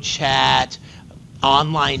 video chat,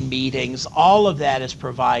 online meetings, all of that is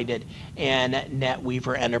provided in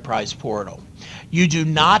NetWeaver Enterprise Portal. You do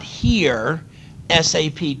not hear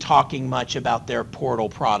SAP talking much about their portal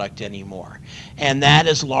product anymore. And that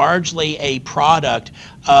is largely a product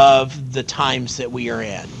of the times that we are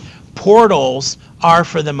in. Portals are,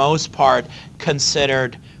 for the most part,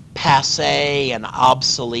 considered passé and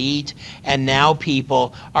obsolete, and now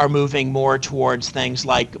people are moving more towards things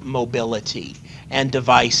like mobility and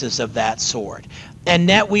devices of that sort. And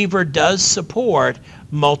NetWeaver does support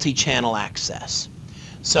multi-channel access.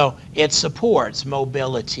 So it supports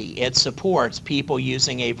mobility, it supports people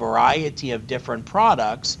using a variety of different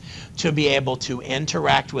products to be able to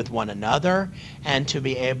interact with one another and to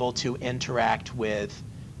be able to interact with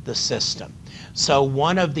the system. So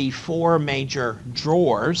one of the 4 major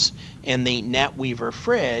drawers in the NetWeaver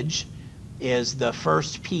fridge is the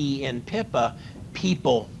first P in PIPA,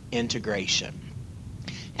 people integration.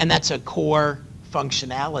 And that's a core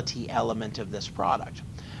functionality element of this product.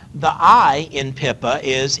 The I in PIPA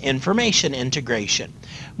is information integration,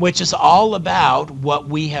 which is all about what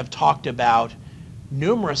we have talked about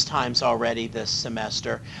numerous times already this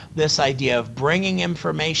semester, this idea of bringing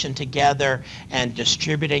information together and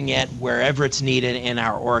distributing it wherever it's needed in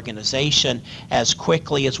our organization as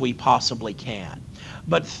quickly as we possibly can.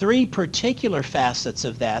 But three particular facets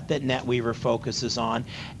of that NetWeaver focuses on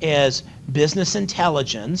is business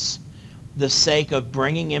intelligence, the sake of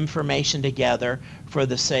bringing information together for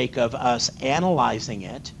the sake of us analyzing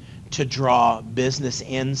it to draw business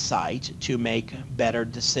insight to make better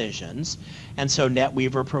decisions. And so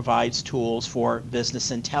NetWeaver provides tools for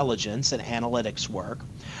business intelligence and analytics work.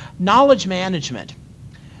 Knowledge management.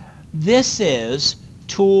 This is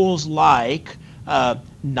tools like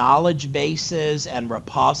knowledge bases and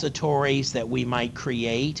repositories that we might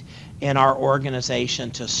create in our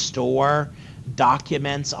organization to store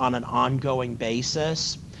documents on an ongoing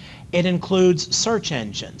basis. It includes search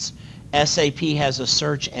engines. SAP has a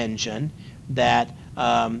search engine that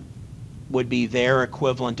would be their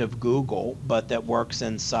equivalent of Google, but that works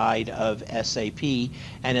inside of SAP,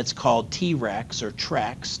 and it's called T-Rex or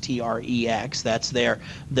Trex, T-R-E-X. That's their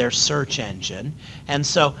search engine. And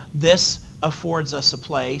so this affords us a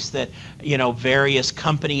place that, you know, various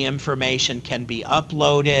company information can be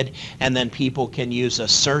uploaded, and then people can use a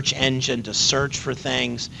search engine to search for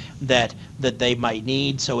things that they might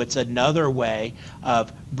need. So it's another way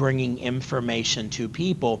of bringing information to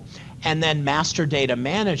people. And then master data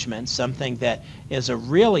management, something that is a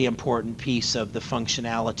really important piece of the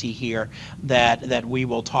functionality here that we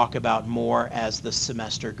will talk about more as the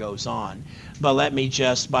semester goes on. But let me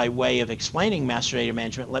just, by way of explaining master data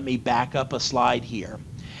management, let me back up a slide here.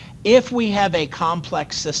 If we have a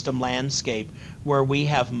complex system landscape where we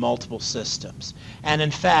have multiple systems, and in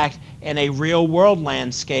fact, in a real-world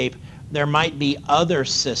landscape, there might be other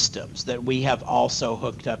systems that we have also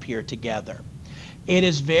hooked up here together. It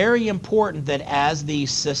is very important that as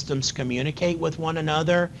these systems communicate with one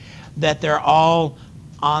another, that they're all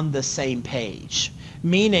on the same page.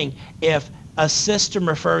 Meaning, if a system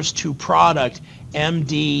refers to product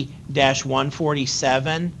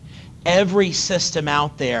MD-147, every system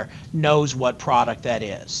out there knows what product that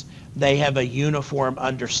is. They have a uniform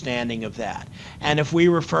understanding of that. And if we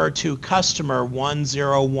refer to customer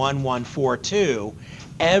 101142,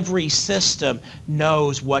 every system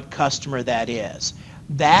knows what customer that is.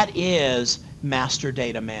 That is master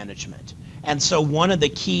data management. And so one of the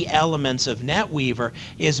key elements of NetWeaver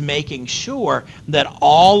is making sure that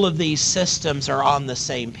all of these systems are on the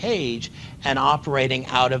same page and operating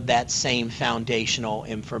out of that same foundational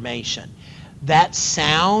information. That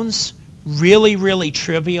sounds really, really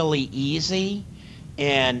trivially easy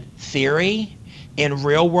in theory. In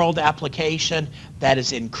real-world application, that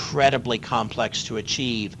is incredibly complex to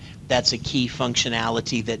achieve. That's a key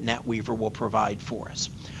functionality that NetWeaver will provide for us.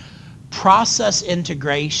 Process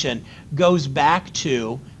integration goes back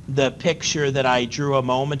to the picture that I drew a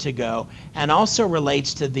moment ago and also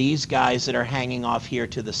relates to these guys that are hanging off here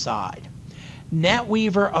to the side.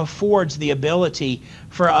 NetWeaver affords the ability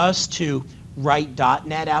for us to write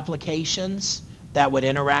 .NET applications that would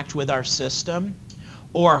interact with our system,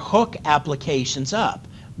 or hook applications up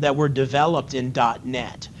that were developed in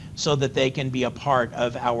 .NET so that they can be a part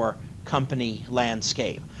of our company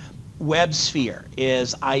landscape. WebSphere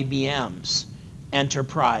is IBM's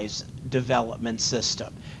enterprise development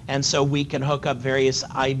system. And so we can hook up various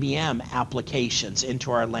IBM applications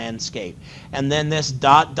into our landscape. And then this ...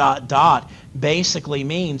 basically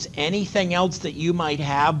means anything else that you might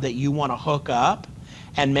have that you want to hook up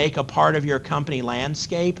and make a part of your company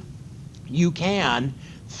landscape, you can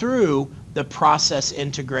through the process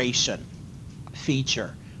integration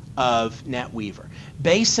feature of NetWeaver.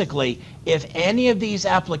 Basically, if any of these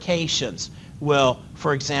applications will,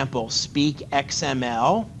 for example, speak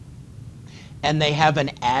XML, and they have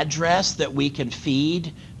an address that we can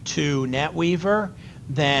feed to NetWeaver,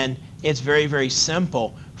 then it's very, very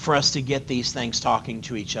simple for us to get these things talking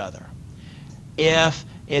to each other. If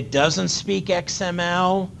it doesn't speak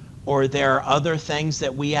XML, or there are other things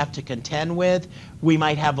that we have to contend with, we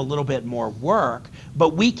might have a little bit more work,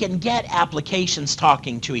 but we can get applications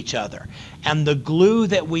talking to each other. And the glue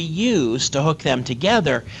that we use to hook them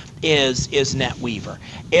together is NetWeaver.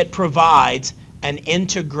 It provides an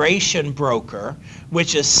integration broker,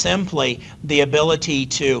 which is simply the ability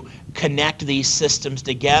to connect these systems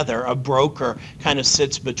together. A broker kind of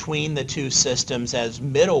sits between the two systems as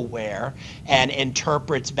middleware and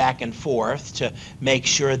interprets back and forth to make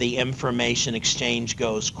sure the information exchange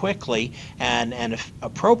goes quickly and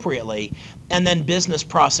appropriately. And then business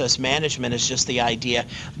process management is just the idea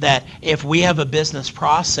that if we have a business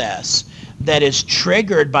process that is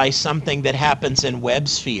triggered by something that happens in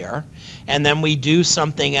WebSphere, and then we do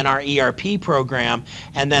something in our ERP program,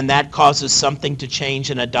 and then that causes something to change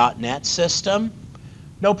in a .NET system,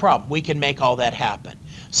 no problem. We can make all that happen.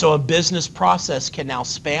 So a business process can now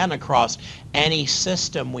span across any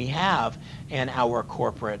system we have in our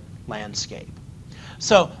corporate landscape.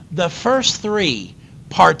 So the first three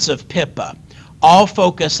parts of PIPA all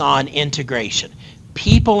focus on integration.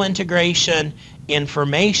 People integration,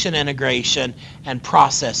 information integration, and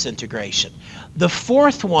process integration. The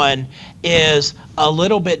fourth one is a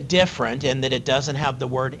little bit different in that it doesn't have the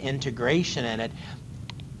word integration in it.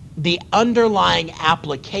 The underlying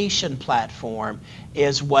application platform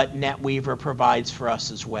is what NetWeaver provides for us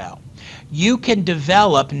as well. You can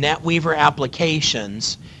develop NetWeaver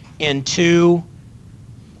applications in two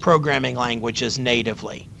programming languages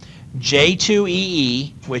natively.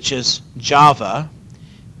 J2EE, which is Java,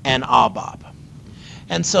 and ABAP.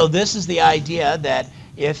 And so this is the idea that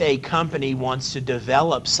if a company wants to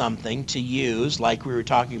develop something to use, like we were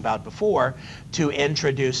talking about before, to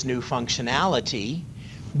introduce new functionality,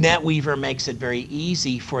 NetWeaver makes it very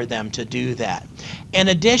easy for them to do that. In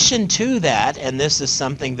addition to that, and this is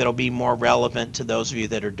something that will be more relevant to those of you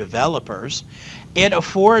that are developers, it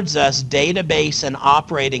affords us database and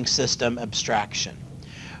operating system abstraction,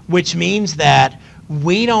 which means that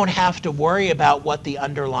we don't have to worry about what the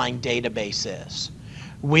underlying database is.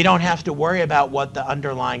 We don't have to worry about what the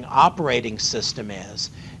underlying operating system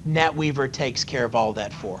is. NetWeaver takes care of all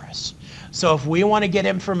that for us. So if we want to get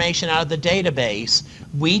information out of the database,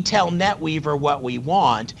 we tell NetWeaver what we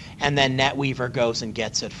want, and then NetWeaver goes and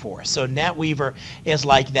gets it for us. So NetWeaver is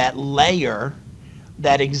like that layer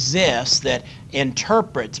that exists that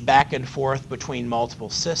interprets back and forth between multiple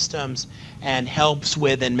systems and helps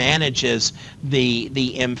with and manages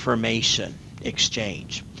the information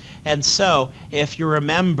exchange. And so if you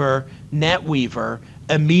remember NetWeaver,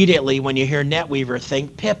 immediately when you hear NetWeaver,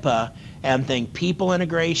 think PIPA and think people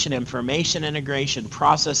integration, information integration,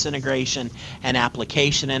 process integration, and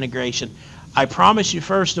application integration. I promise you,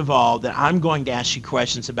 first of all, that I'm going to ask you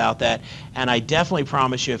questions about that, and I definitely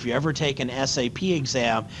promise you if you ever take an SAP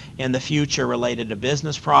exam in the future related to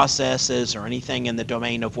business processes or anything in the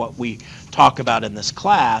domain of what we talk about in this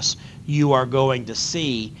class, you are going to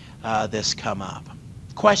see this come up.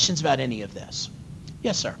 Questions about any of this?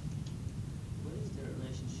 Yes, sir.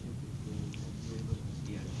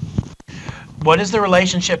 What is the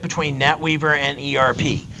relationship between NetWeaver and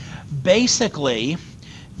ERP? Basically,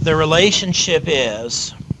 the relationship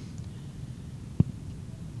is,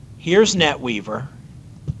 here's NetWeaver,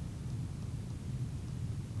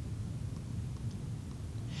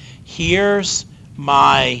 here's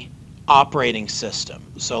my operating system.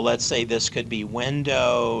 So let's say this could be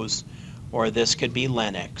Windows, or this could be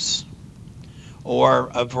Linux,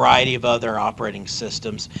 or a variety of other operating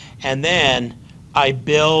systems. And then I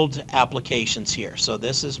build applications here. So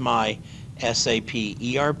this is my SAP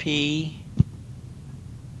ERP,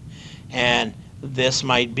 and this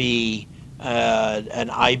might be an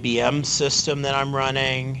IBM system that I'm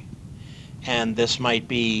running, and this might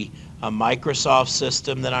be a Microsoft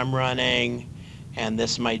system that I'm running, and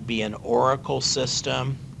this might be an Oracle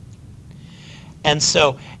system. And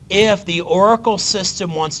so if the Oracle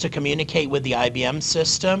system wants to communicate with the IBM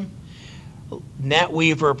system,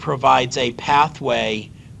 NetWeaver provides a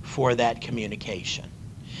pathway for that communication.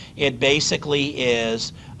 It basically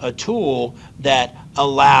is a tool that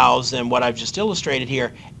allows, and what I've just illustrated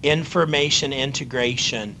here, information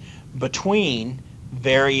integration between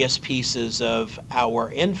various pieces of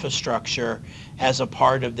our infrastructure as a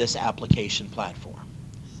part of this application platform.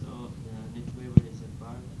 So NetWeaver is a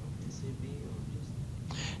part of SAP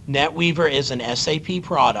or just? NetWeaver is an SAP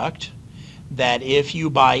product that if you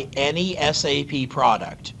buy any SAP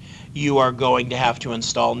product, you are going to have to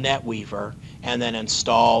install NetWeaver and then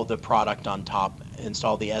install the product on top,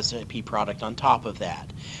 install the SAP product on top of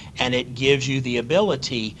that. And it gives you the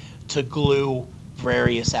ability to glue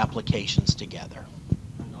various applications together.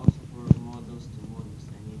 And also for models to models,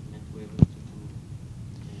 I need NetWeaver to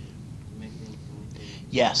make them communicate.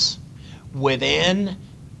 Yes. Within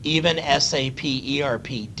even SAP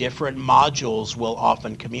ERP, different modules will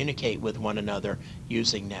often communicate with one another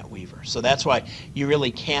using NetWeaver. So that's why you really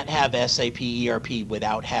can't have SAP ERP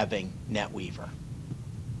without having NetWeaver.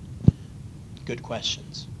 Good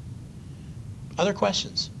questions. Other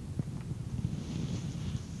questions?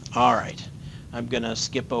 All right. I'm going to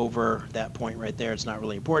skip over that point right there. It's not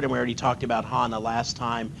really important. We already talked about HANA last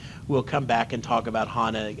time. We'll come back and talk about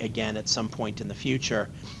HANA again at some point in the future.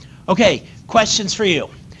 Okay, questions for you.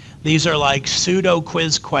 These are like pseudo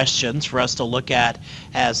quiz questions for us to look at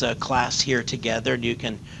as a class here together, and you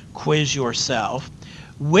can quiz yourself.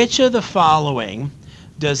 Which of the following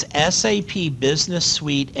does SAP Business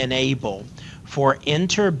Suite enable for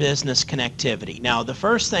inter-business connectivity? Now, the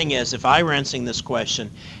first thing is, if I were answering this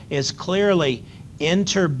question, is clearly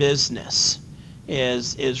inter-business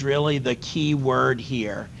is really the key word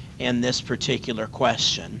here in this particular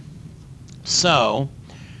question. So,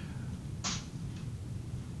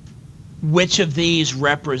 which of these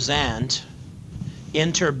represent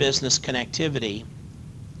inter-business connectivity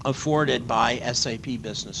afforded by SAP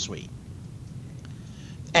Business Suite?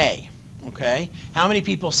 A, okay? How many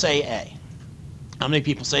people say A? How many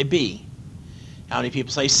people say B? How many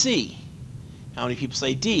people say C? How many people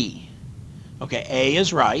say D? Okay, A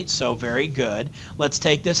is right, so very good. Let's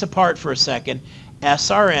take this apart for a second.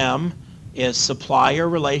 SRM is supplier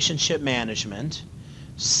relationship management.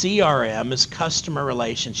 CRM is customer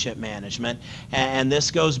relationship management. And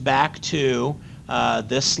this goes back to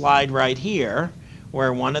this slide right here,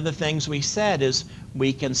 where one of the things we said is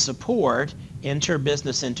we can support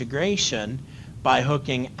inter-business integration by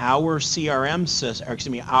hooking our CRM system, or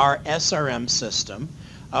excuse me, our SRM system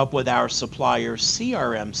up with our supplier's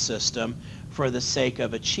CRM system for the sake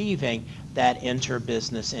of achieving that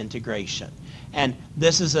inter-business integration. And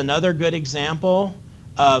this is another good example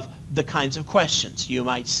of the kinds of questions you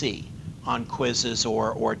might see on quizzes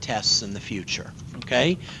or tests in the future.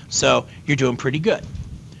 Okay? So you're doing pretty good.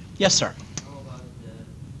 Yes, sir? How about the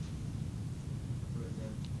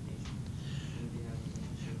verification? Do they have a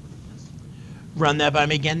relationship with the customer? Run that by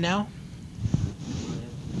me again now.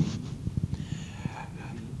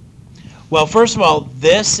 Well, first of all,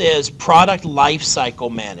 this is product lifecycle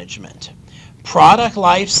management. Product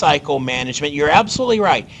lifecycle management, you're absolutely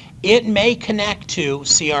right. It may connect to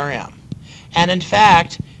CRM. And in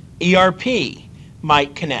fact, ERP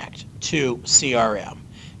might connect to CRM.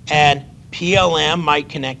 And PLM might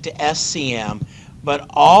connect to SCM. But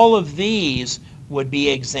all of these would be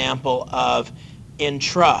example of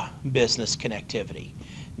intra-business connectivity,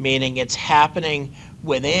 meaning it's happening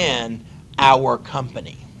within our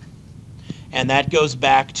company. And that goes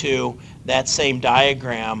back to that same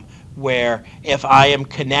diagram where if I am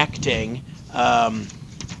connecting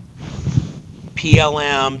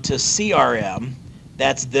PLM to CRM,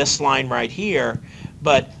 that's this line right here,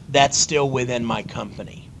 but that's still within my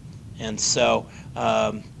company. And so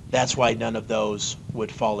that's why none of those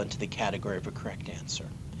would fall into the category of a correct answer.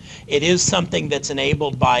 It is something that's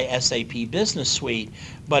enabled by SAP Business Suite,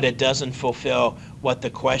 but it doesn't fulfill what the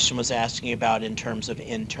question was asking about in terms of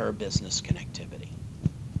inter-business connectivity.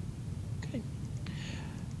 Okay.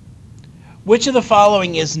 Which of the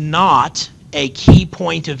following is not a key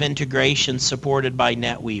point of integration supported by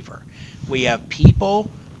NetWeaver? We have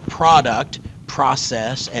people, product,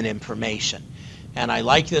 process, and information. And I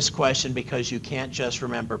like this question because you can't just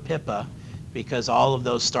remember PIPA, because all of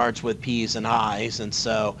those starts with P's and I's, and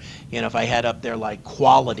so, you know, if I had up there like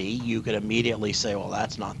quality, you could immediately say, well,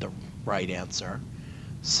 that's not the right answer.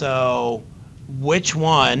 So which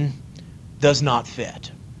one does not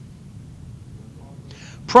fit?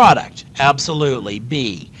 Product, absolutely,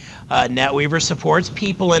 B. NetWeaver supports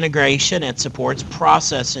people integration, it supports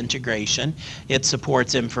process integration, it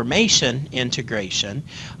supports information integration,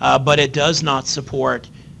 but it does not support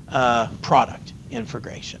product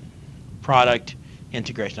integration. Product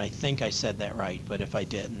integration. I think I said that right, but if I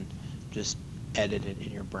didn't, just edit it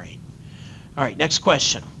in your brain. All right, next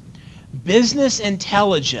question. Business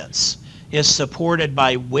intelligence is supported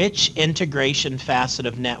by which integration facet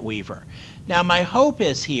of NetWeaver? Now, my hope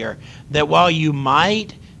is here that while you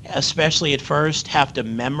might, especially at first, have to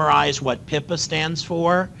memorize what PIPA stands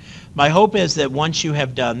for, my hope is that once you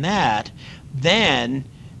have done that, then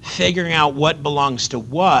figuring out what belongs to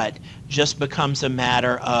what just becomes a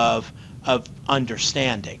matter of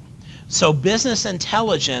understanding. So business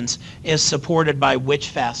intelligence is supported by which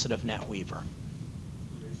facet of NetWeaver?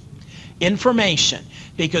 Information,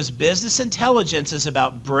 because business intelligence is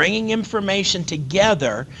about bringing information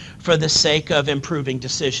together for the sake of improving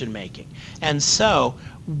decision making. And so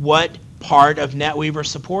what part of NetWeaver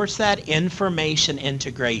supports that? Information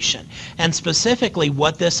integration. And specifically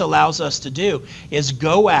what this allows us to do is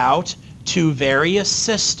go out to various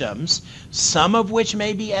systems, some of which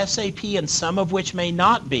may be SAP and some of which may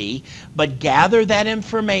not be, but gather that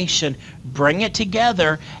information, bring it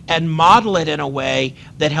together, and model it in a way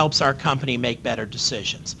that helps our company make better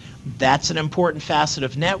decisions. That's an important facet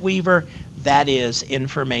of NetWeaver. That is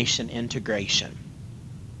information integration.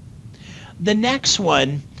 The next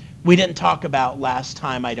one we didn't talk about last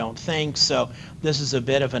time, I don't think, so this is a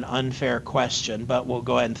bit of an unfair question, but we'll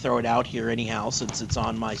go ahead and throw it out here anyhow since it's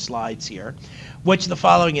on my slides here. Which of the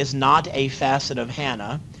following is not a facet of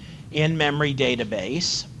HANA? In-memory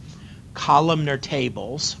database, columnar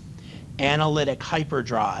tables, analytic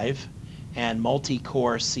hyperdrive, and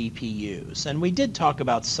multi-core CPUs. And we did talk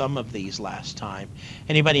about some of these last time.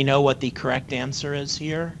 Anybody know what the correct answer is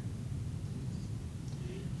here?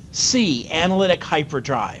 C, analytic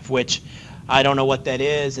hyperdrive, which I don't know what that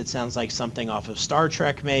is. It sounds like something off of Star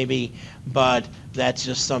Trek maybe, but that's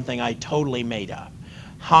just something I totally made up.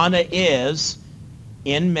 HANA is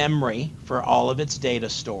in memory for all of its data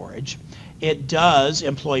storage. It does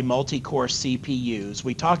employ multi-core CPUs.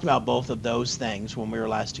 We talked about both of those things when we were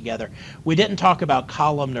last together. We didn't talk about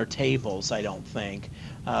columnar tables, I don't think.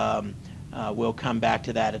 We'll come back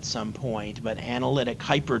to that at some point, but Analytic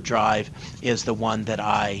Hyperdrive is the one that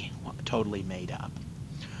I totally made up.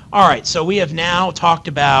 All right, so we have now talked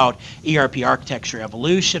about ERP architecture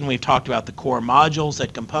evolution. We've talked about the core modules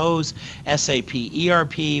that compose SAP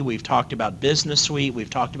ERP. We've talked about Business Suite. We've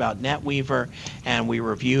talked about NetWeaver, and we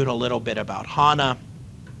reviewed a little bit about HANA.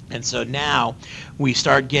 And so now we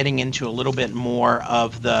start getting into a little bit more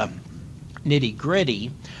of the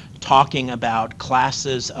nitty-gritty, talking about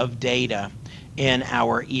classes of data in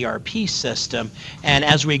our ERP system. And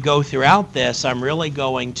as we go throughout this, I'm really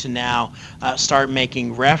going to now start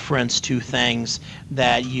making reference to things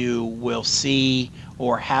that you will see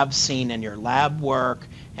or have seen in your lab work,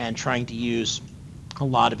 and trying to use a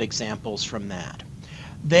lot of examples from that.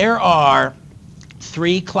 There are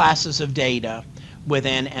 3 classes of data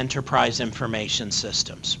within enterprise information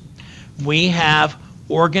systems. We have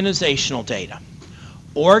organizational data.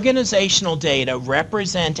 Organizational data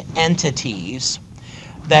represent entities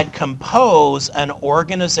that compose an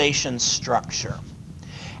organization structure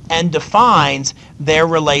and defines their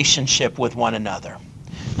relationship with one another.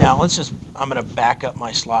 Now I'm going to back up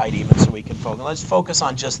my slide even so we can focus. Let's focus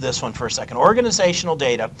on just this one for a second. Organizational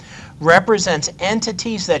data represents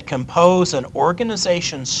entities that compose an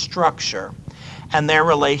organization structure and their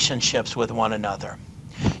relationships with one another.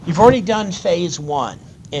 You've already done phase 1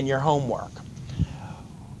 in your homework.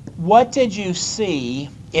 What did you see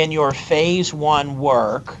in your phase 1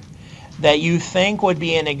 work that you think would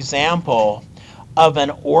be an example of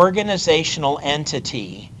an organizational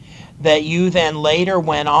entity that you then later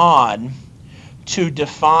went on to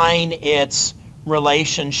define its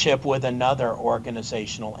relationship with another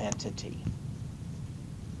organizational entity?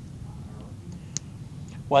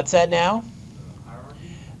 What's that now?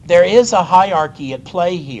 There is a hierarchy at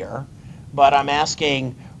play here, but I'm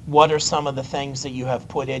asking, what are some of the things that you have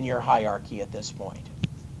put in your hierarchy at this point?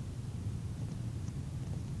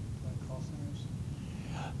 Like call centers?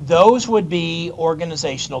 Those would be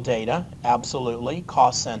organizational data, absolutely.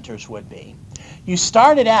 Cost centers would be. You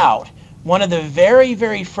started out, one of the very,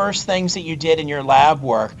 very first things that you did in your lab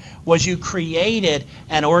work was you created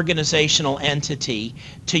an organizational entity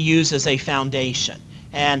to use as a foundation.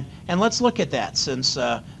 And let's look at that, since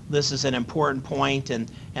this is an important point,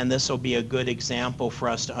 and this will be a good example for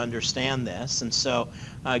us to understand this. And so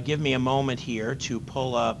give me a moment here to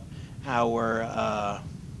pull up our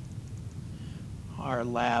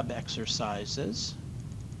lab exercises.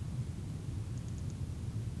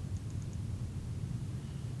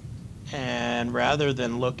 And rather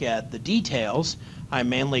than look at the details, I'm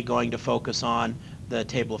mainly going to focus on the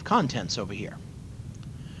table of contents over here.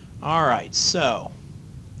 All right, so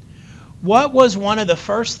what was one of the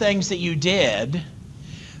first things that you did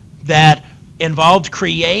that involved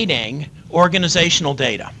creating organizational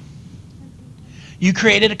data? You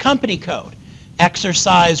created a company code,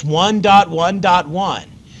 exercise 1.1.1.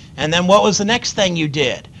 And then what was the next thing you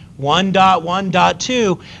did?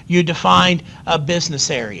 1.1.2, you defined a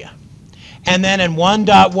business area. And then in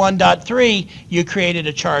 1.1.3, you created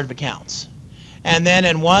a chart of accounts. And then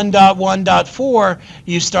in 1.1.4,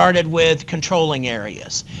 you started with controlling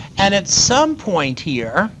areas. And at some point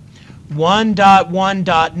here,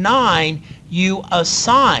 1.1.9, you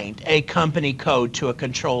assigned a company code to a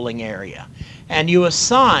controlling area. And you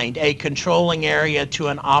assigned a controlling area to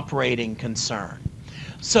an operating concern.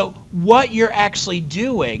 So what you're actually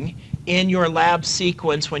doing in your lab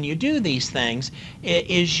sequence when you do these things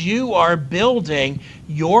is you are building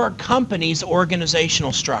your company's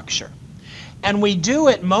organizational structure. And we do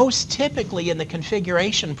it most typically in the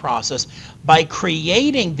configuration process by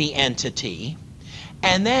creating the entity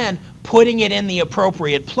and then putting it in the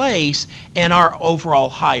appropriate place in our overall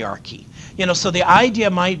hierarchy. So the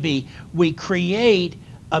idea might be we create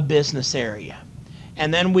a business area,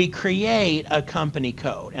 and then we create a company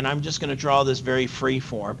code. And I'm just going to draw this very free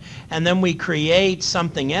form. And then we create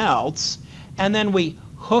something else, and then we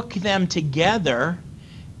hook them together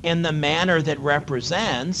in the manner that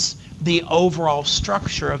represents the overall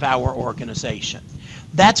structure of our organization.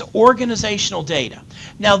 That's organizational data.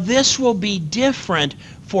 Now this will be different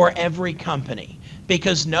for every company,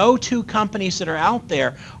 because no two companies that are out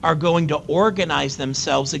there are going to organize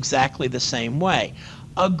themselves exactly the same way.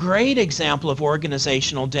 A great example of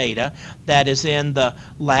organizational data that is in the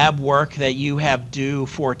lab work that you have due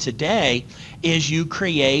for today is you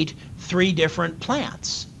create 3 different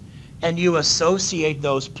plants and you associate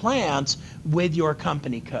those plants with your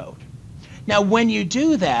company code. Now, when you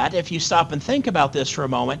do that, if you stop and think about this for a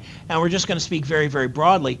moment, and we're just going to speak very, very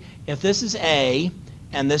broadly, if this is A,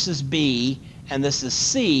 and this is B, and this is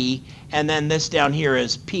C, and then this down here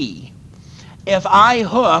is P. If I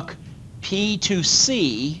hook P to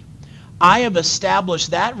C, I have established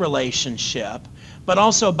that relationship, but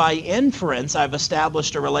also by inference, I've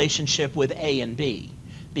established a relationship with A and B,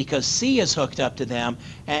 because C is hooked up to them,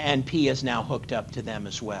 and P is now hooked up to them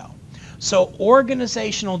as well. So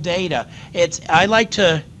organizational data, I like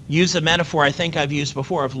to use a metaphor I think I've used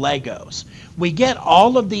before of Legos. We get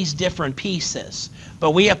all of these different pieces,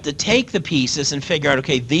 but we have to take the pieces and figure out,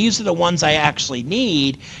 okay, these are the ones I actually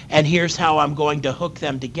need, and here's how I'm going to hook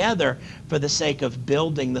them together for the sake of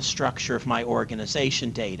building the structure of my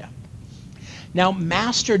organization data. Now,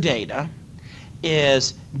 master data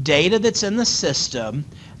is data that's in the system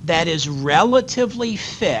that is relatively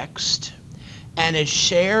fixed and is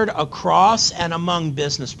shared across and among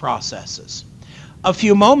business processes. A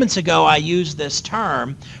few moments ago, I used this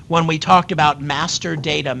term when we talked about master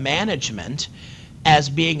data management as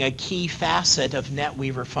being a key facet of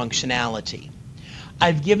NetWeaver functionality.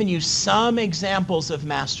 I've given you some examples of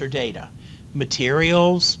master data: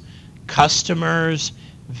 materials, customers,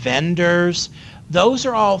 vendors. Those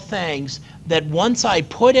are all things that once I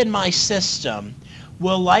put in my system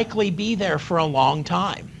will likely be there for a long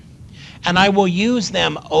time. And I will use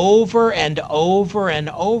them over and over and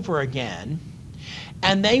over again,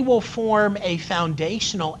 and they will form a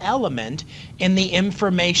foundational element in the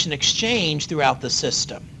information exchange throughout the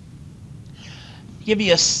system. I'll give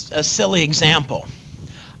you a silly example.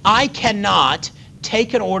 I cannot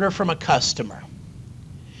take an order from a customer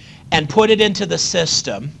and put it into the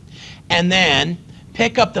system and then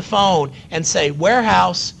pick up the phone and say,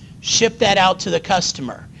 warehouse, ship that out to the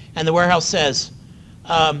customer. And the warehouse says,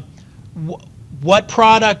 what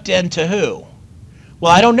product and to who?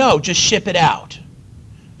 Well, I don't know, just ship it out.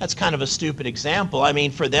 That's kind of a stupid example. I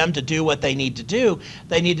mean, for them to do what they need to do,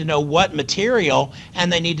 they need to know what material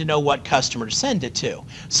and they need to know what customer to send it to.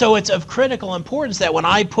 So it's of critical importance that when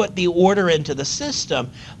I put the order into the system,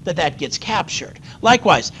 that gets captured.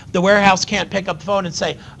 Likewise, the warehouse can't pick up the phone and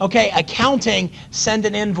say, okay, accounting, send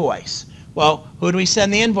an invoice. Well, who do we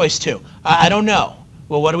send the invoice to? I don't know.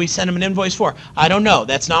 Well, what do we send them an invoice for? I don't know.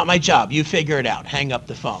 That's not my job. You figure it out. Hang up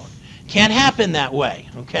the phone. Can't happen that way,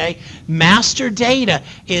 okay? Master data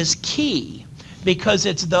is key because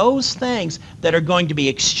it's those things that are going to be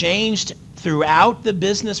exchanged throughout the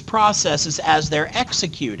business processes as they're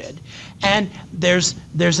executed, and there's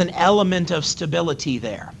an element of stability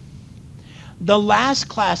there. The last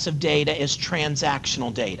class of data is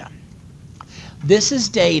transactional data. This is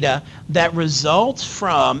data that results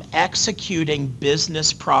from executing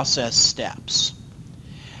business process steps.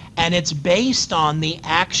 And it's based on the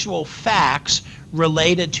actual facts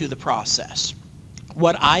related to the process.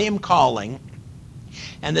 What I am calling,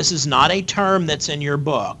 and this is not a term that's in your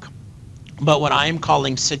book, but what I am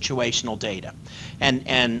calling situational data.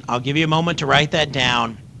 And I'll give you a moment to write that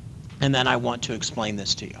down, and then I want to explain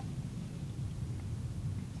this to you.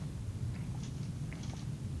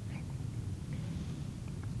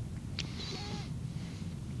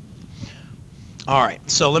 All right,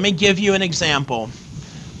 so let me give you an example.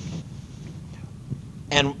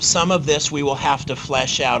 And some of this we will have to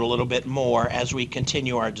flesh out a little bit more as we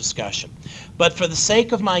continue our discussion. But for the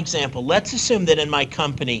sake of my example, let's assume that in my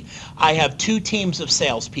company I have 2 teams of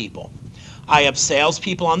salespeople. I have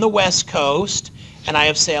salespeople on the West Coast and I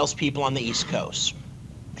have salespeople on the East Coast.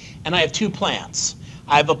 And I have 2 plants.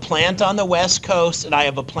 I have a plant on the West Coast and I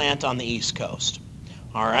have a plant on the East Coast.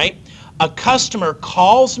 All right? A customer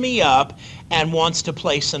calls me up and wants to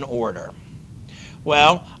place an order.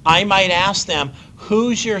 Well, I might ask them,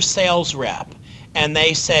 who's your sales rep? And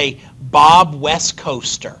they say, Bob West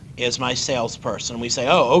Coaster is my salesperson. We say,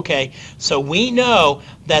 oh, okay. So we know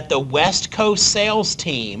that the West Coast sales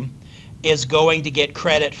team is going to get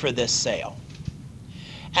credit for this sale.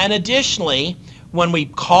 And additionally, when we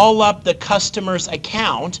call up the customer's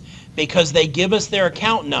account, because they give us their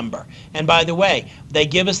account number, and by the way, they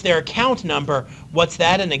give us their account number, what's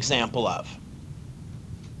that an example of?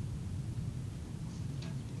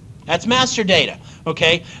 That's master data,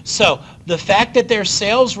 okay? So the fact that their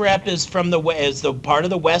sales rep is the part of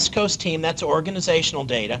the West Coast team, that's organizational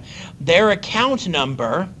data. Their account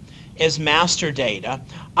number is master data.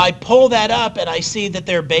 I pull that up and I see that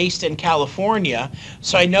they're based in California,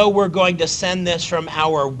 so I know we're going to send this from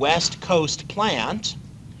our West Coast plant.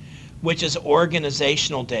 which is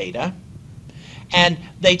organizational data. And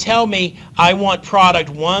they tell me I want product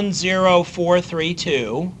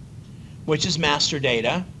 10432, which is master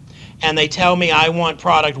data. And they tell me I want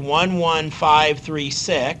product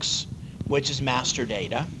 11536, which is master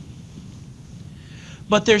data.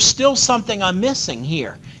 But there's still something I'm missing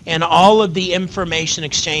here in all of the information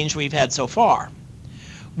exchange we've had so far.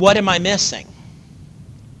 What am I missing?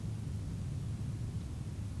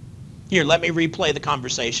 Here, let me replay the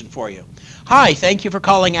conversation for you. Hi, thank you for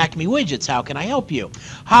calling Acme Widgets. How can I help you?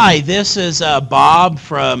 Hi, this is Bob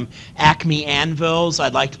from Acme Anvils.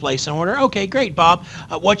 I'd like to place an order. Okay, great, Bob.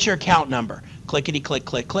 What's your account number? Clickety click,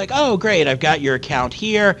 click, click. Oh, great, I've got your account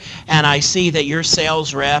here, and I see that your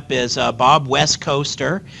sales rep is Bob West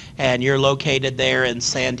Coaster, and you're located there in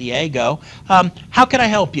San Diego. How can I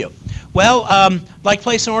help you? Well, I'd like to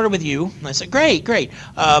place an order with you. And I said, great, great.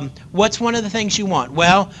 What's one of the things you want?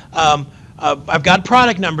 Well, I've got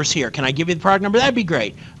product numbers here. Can I give you the product number? That'd be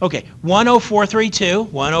great. Okay, 10432,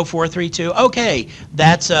 10432. Okay,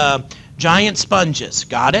 that's giant sponges.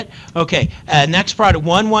 Got it? Okay, next product,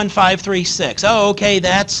 11536. Oh, okay,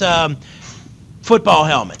 that's football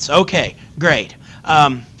helmets. Okay, great.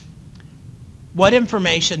 What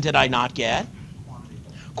information did I not get?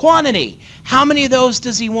 Quantity. How many of those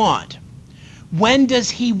does he want? When does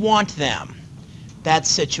he want them? That's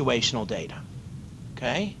situational data.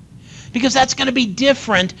 Okay? Because that's going to be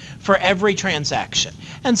different for every transaction.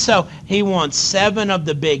 And so he wants 7 of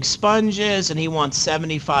the big sponges and he wants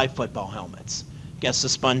 75 football helmets. Guess the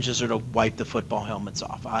sponges are to wipe the football helmets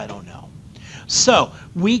off. I don't know. So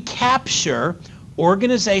we capture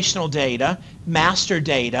organizational data, master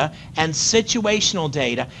data, and situational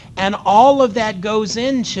data, and all of that goes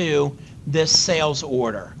into this sales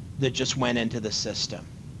order that just went into the system.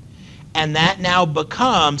 And that now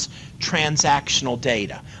becomes transactional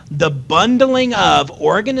data. The bundling of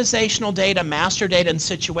organizational data, master data, and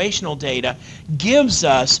situational data gives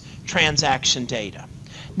us transaction data.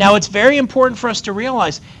 Now, it's very important for us to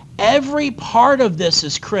realize every part of this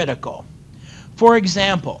is critical. For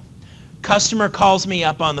example, customer calls me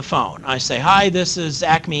up on the phone. I say, hi, this is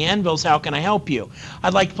Acme Anvils. How can I help you?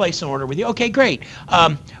 I'd like to place an order with you. Okay, great.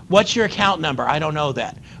 What's your account number? I don't know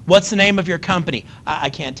that. What's the name of your company? I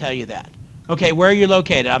can't tell you that. Okay, where are you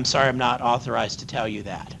located? I'm sorry, I'm not authorized to tell you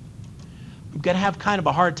that. I'm going to have kind of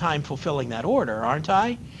a hard time fulfilling that order, aren't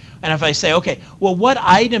I? And if I say, okay, well, what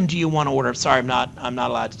item do you want to order? Sorry, I'm not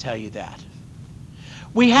allowed to tell you that.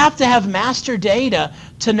 We have to have master data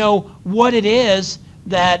to know what it is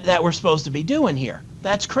that we're supposed to be doing here.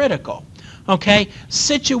 That's critical. Okay,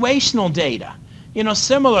 situational data. You know,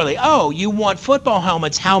 similarly, oh, you want football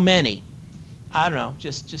helmets, how many? I don't know,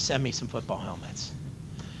 just send me some football helmets.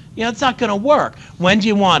 You know, it's not going to work. When do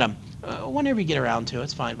you want them? Whenever you get around to it,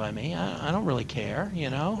 it's fine by me. I don't really care, you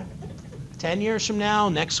know. 10 years from now,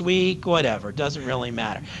 next week, whatever. It doesn't really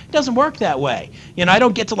matter. It doesn't work that way. You know, I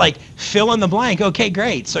don't get to like fill in the blank. Okay,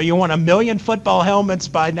 great. So you want 1 million football helmets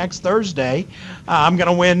by next Thursday. I'm going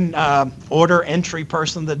to win order entry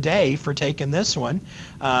person of the day for taking this one.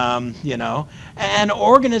 You know, and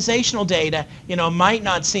organizational data, you know, might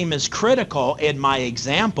not seem as critical in my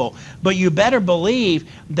example, but you better believe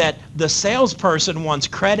that the salesperson wants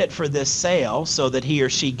credit for this sale so that he or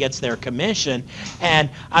she gets their commission, and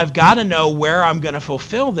I've got to know where I'm going to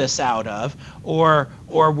fulfill this out of, or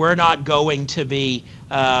we're not going to be,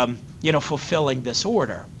 you know, fulfilling this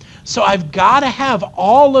order. So I've got to have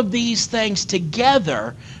all of these things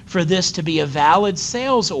together for this to be a valid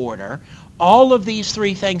sales order. All of these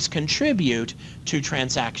 3 things contribute to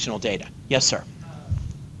transactional data. Yes, sir?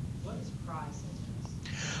 What is price in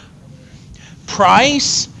this?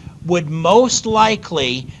 Price would most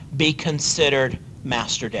likely be considered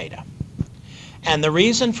master data. And the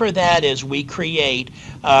reason for that is we create,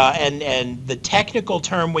 and the technical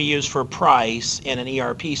term we use for price in an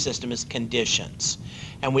ERP system is conditions.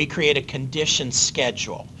 And we create a condition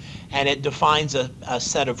schedule. And it defines a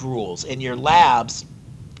set of rules. In your labs,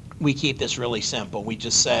 we keep this really simple. We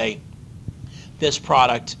just say, this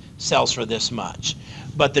product sells for this much.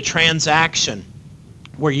 But the transaction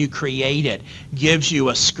where you create it gives you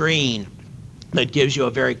a screen that gives you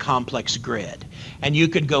a very complex grid. And you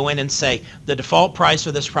could go in and say, the default price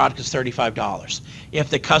for this product is $35.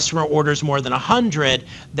 If the customer orders more than 100,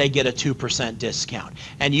 they get a 2% discount.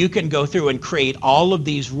 And you can go through and create all of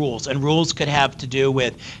these rules. And rules could have to do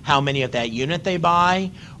with how many of that unit they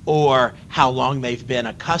buy, or how long they've been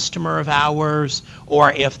a customer of ours,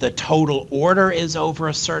 or if the total order is over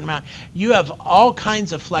a certain amount. You have all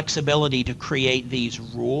kinds of flexibility to create these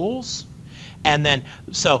rules. And then,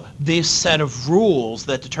 so this set of rules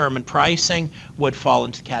that determine pricing would fall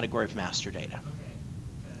into the category of master data.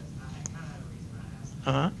 Okay, because I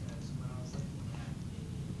Uh-huh. Because when I was looking at everything,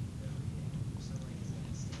 for some reason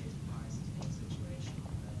it stays price is being situational,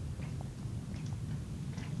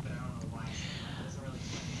 but I don't know why it doesn't really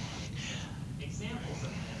explain why. Examples of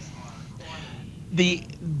this are quantity.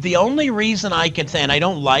 The only reason I can say, and I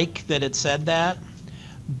don't like that it said that,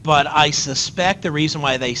 but I suspect the reason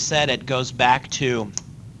why they said it goes back to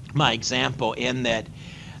my example in that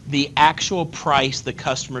the actual price the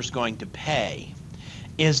customer's going to pay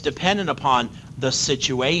is dependent upon the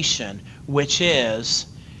situation, which is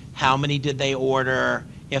how many did they order.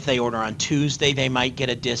 If they order on Tuesday, they might get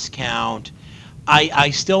a discount. I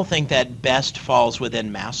still think that best falls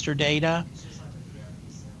within master data. It's just like with the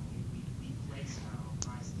ERP system, we place our own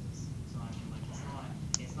prices. So I mean, like,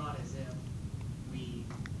 it's not as if we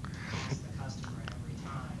ask the customer every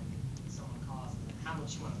time someone calls and how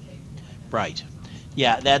much you want to pay for it. Right.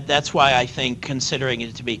 Yeah, that's why I think considering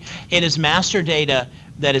it to be, it is master data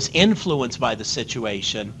that is influenced by the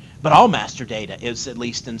situation, but all master data is, at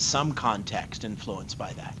least in some context, influenced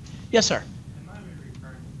by that. Yes, sir? Am I referring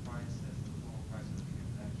to price as the total price of the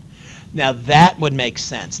transaction? Now that would make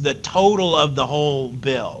sense. The total of the whole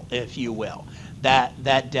bill, if you will. That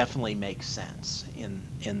definitely makes sense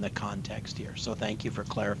in the context here. So thank you for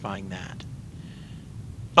clarifying that.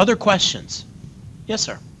 Other questions? Yes,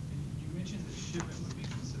 sir? You mentioned that shipment would be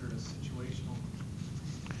considered a situational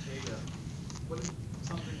data. What if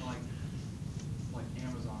something like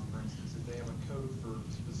Amazon, for instance, if they have a code for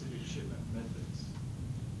specific shipment methods,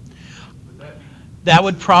 would that be? That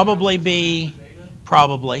would probably be, Data?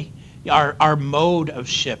 probably, our mode of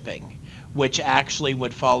shipping, which actually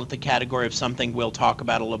would fall at the category of something we'll talk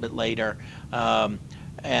about a little bit later.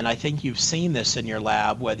 And I think you've seen this in your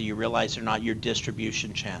lab, whether you realize or not, your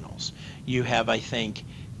distribution channels. You have, I think,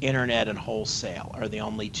 internet and wholesale are the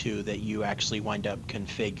only two that you actually wind up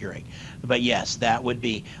configuring. But yes, that would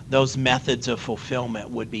be, those methods of fulfillment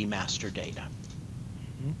would be master data.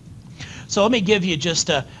 So let me give you just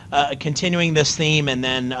continuing this theme and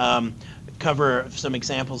then cover some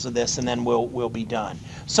examples of this and then we'll be done.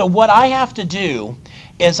 So what I have to do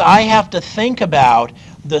is I have to think about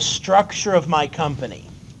the structure of my company.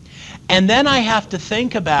 And then I have to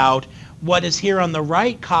think about what is here on the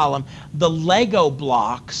right column, the Lego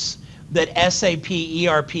blocks that SAP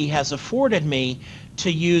ERP has afforded me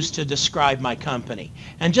to use to describe my company.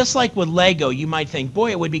 And just like with Lego, you might think,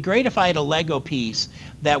 boy, it would be great if I had a Lego piece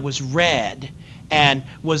that was red and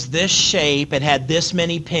was this shape and had this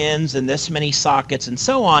many pins and this many sockets and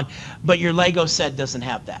so on, but your Lego set doesn't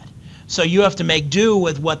have that. So you have to make do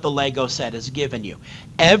with what the Lego set has given you.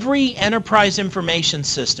 Every enterprise information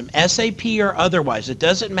system, SAP or otherwise, it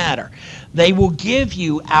doesn't matter, they will give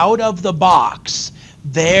you out of the box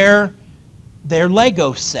their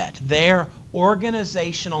Lego set, their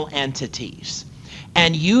organizational entities.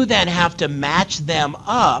 And you then have to match them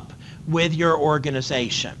up with your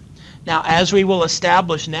organization. Now, as we will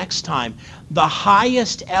establish next time, the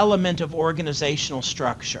highest element of organizational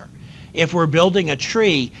structure, if we're building a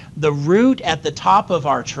tree, the root at the top of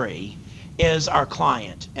our tree is our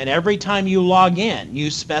client. And every time you log in,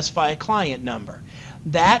 you specify a client number.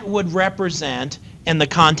 That would represent, in the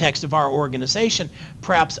context of our organization,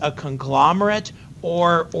 perhaps a conglomerate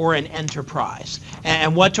or an enterprise.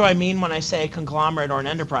 And what do I mean when I say a conglomerate or an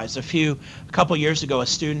enterprise? A couple years ago, a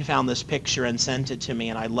student found this picture and sent it to me,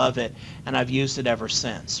 and I love it, and I've used it ever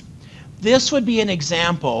since. This would be an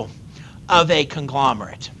example of a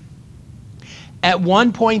conglomerate. At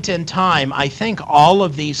one point in time, I think all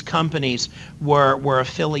of these companies were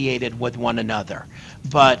affiliated with one another.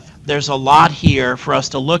 But there's a lot here for us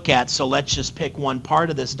to look at, so let's just pick one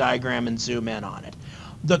part of this diagram and zoom in on it.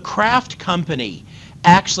 The Kraft company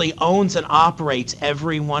actually owns and operates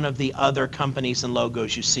every one of the other companies and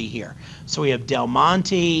logos you see here. So we have Del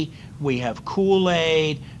Monte, we have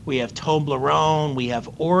Kool-Aid, we have Toblerone, we have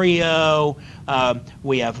Oreo,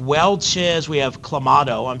 we have Welch's, we have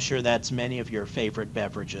Clamato, I'm sure that's many of your favorite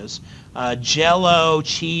beverages, Jell-O,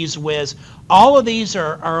 Cheese Whiz, all of these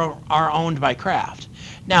are owned by Kraft.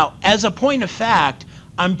 Now, as a point of fact,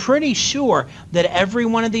 I'm pretty sure that every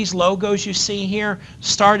one of these logos you see here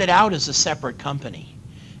started out as a separate company.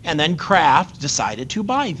 And then Kraft decided to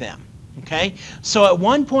buy them. Okay? So at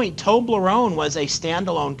one point, Toblerone was a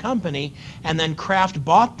standalone company, and then Kraft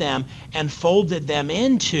bought them and folded them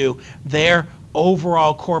into their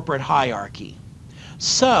overall corporate hierarchy.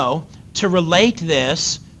 So to relate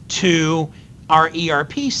this to our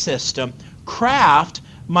ERP system, Kraft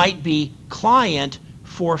might be client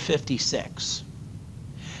 456.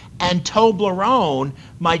 And Toblerone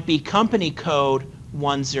might be company code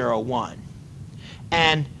 101.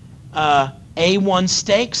 And A1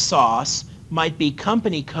 steak sauce might be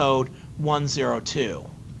company code 102.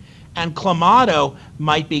 And Clamato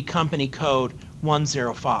might be company code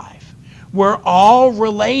 105. We're all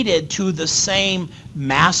related to the same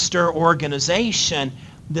master organization.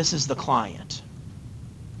 This is the client.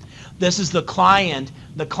 This is the client.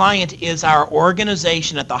 The client is our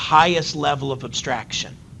organization at the highest level of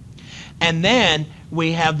abstraction. And then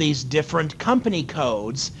we have these different company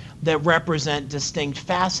codes that represent distinct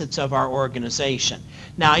facets of our organization.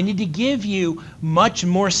 Now, I need to give you much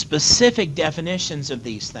more specific definitions of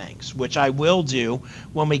these things, which I will do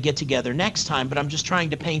when we get together next time, but I'm just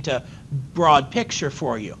trying to paint a broad picture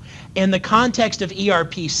for you. In the context of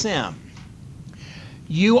ERP SIM,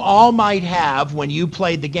 you all might have, when you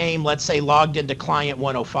played the game, let's say logged into client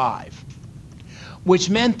 105,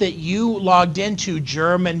 which meant that you logged into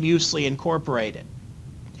German Muesli Incorporated.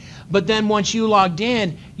 But then once you logged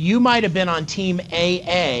in, you might have been on team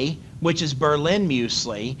AA, which is Berlin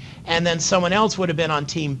Muesli, and then someone else would have been on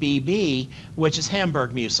team BB, which is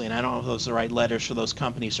Hamburg Muesli. And I don't know if those are the right letters for those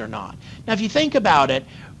companies or not. Now, if you think about it,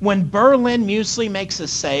 when Berlin Muesli makes a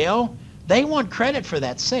sale, they want credit for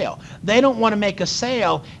that sale. They don't want to make a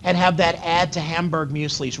sale and have that add to Hamburg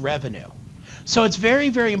Muesli's revenue. So it's very,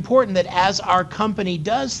 very important that as our company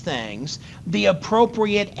does things, the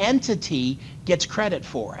appropriate entity gets credit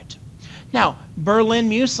for it. Now, Berlin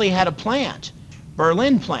Muesli had a plant,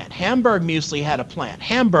 Berlin plant. Hamburg Muesli had a plant,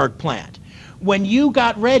 Hamburg plant. When you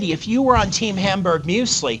got ready, if you were on Team Hamburg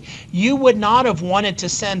Muesli, you would not have wanted to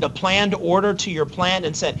send a planned order to your plant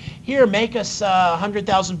and said, here, make us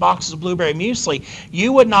 100,000 boxes of blueberry muesli.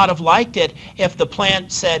 You would not have liked it if the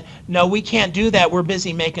plant said, no, we can't do that. We're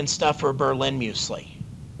busy making stuff for Berlin Muesli.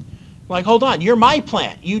 Like, hold on, you're my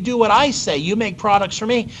plant. You do what I say. You make products for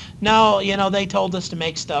me. No, you know, they told us to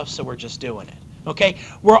make stuff, so we're just doing it. Okay?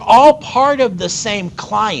 We're all part of the same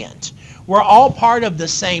client. We're all part of the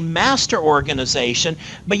same master organization,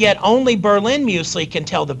 but yet only Berlin Muesli can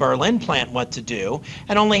tell the Berlin plant what to do,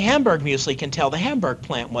 and only Hamburg Muesli can tell the Hamburg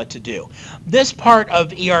plant what to do. This part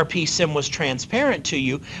of ERP SIM was transparent to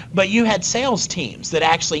you, but you had sales teams that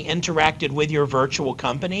actually interacted with your virtual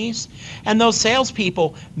companies, and those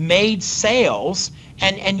salespeople made sales,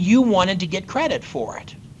 and you wanted to get credit for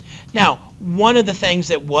it. Now, one of the things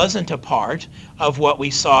that wasn't a part of what we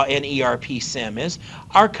saw in ERP SIM is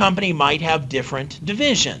our company might have different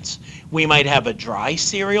divisions. We might have a dry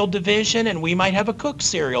cereal division and we might have a cooked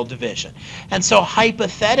cereal division. And so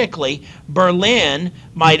hypothetically, Berlin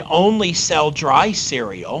might only sell dry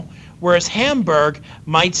cereal, whereas Hamburg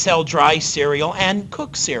might sell dry cereal and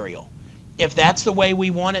cooked cereal. If that's the way we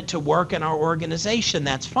want it to work in our organization,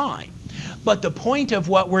 that's fine. But the point of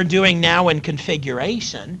what we're doing now in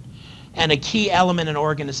configuration, and a key element in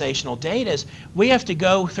organizational data, is we have to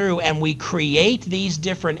go through and we create these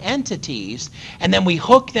different entities and then we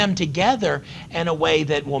hook them together in a way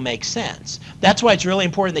that will make sense. That's why it's really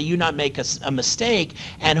important that you not make a mistake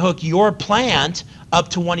and hook your plant up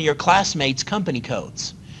to one of your classmates' company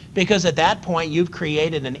codes. Because at that point you've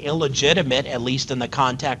created an illegitimate, at least in the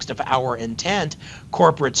context of our intent,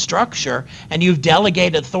 corporate structure, and you've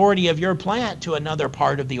delegated authority of your plant to another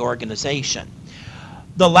part of the organization.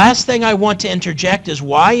 The last thing I want to interject is,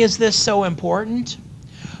 why is this so important?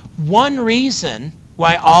 One reason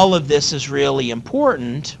why all of this is really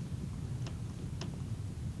important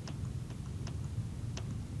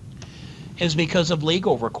is because of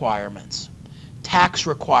legal requirements, tax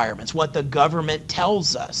requirements, what the government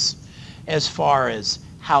tells us as far as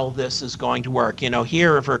how this is going to work. You know,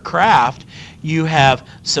 here for Kraft, you have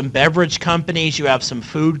some beverage companies, you have some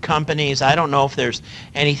food companies. I don't know if there's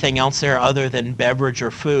anything else there other than beverage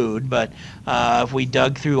or food, but if we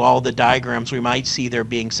dug through all the diagrams, we might see there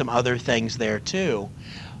being some other things there too.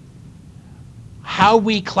 How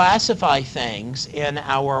we classify things in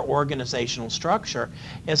our organizational structure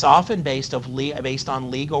is often based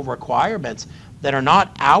on legal requirements that are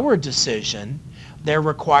not our decision. They're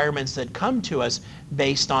requirements that come to us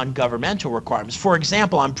based on governmental requirements. For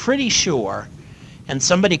example, I'm pretty sure, and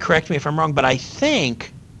somebody correct me if I'm wrong, but I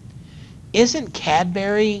think, isn't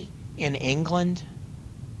Cadbury in England?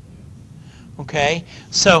 Okay,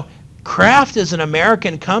 so Kraft is an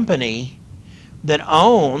American company that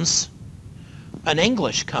owns an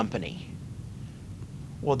English company.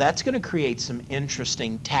 Well, that's going to create some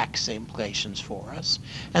interesting tax implications for us.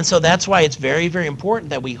 And so that's why it's very, very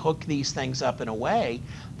important that we hook these things up in a way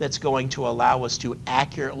that's going to allow us to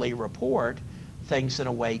accurately report things in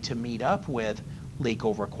a way to meet up with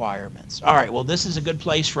legal requirements. All right, well, this is a good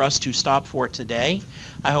place for us to stop for today.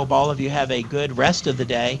 I hope all of you have a good rest of the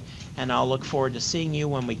day, and I'll look forward to seeing you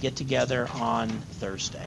when we get together on Thursday.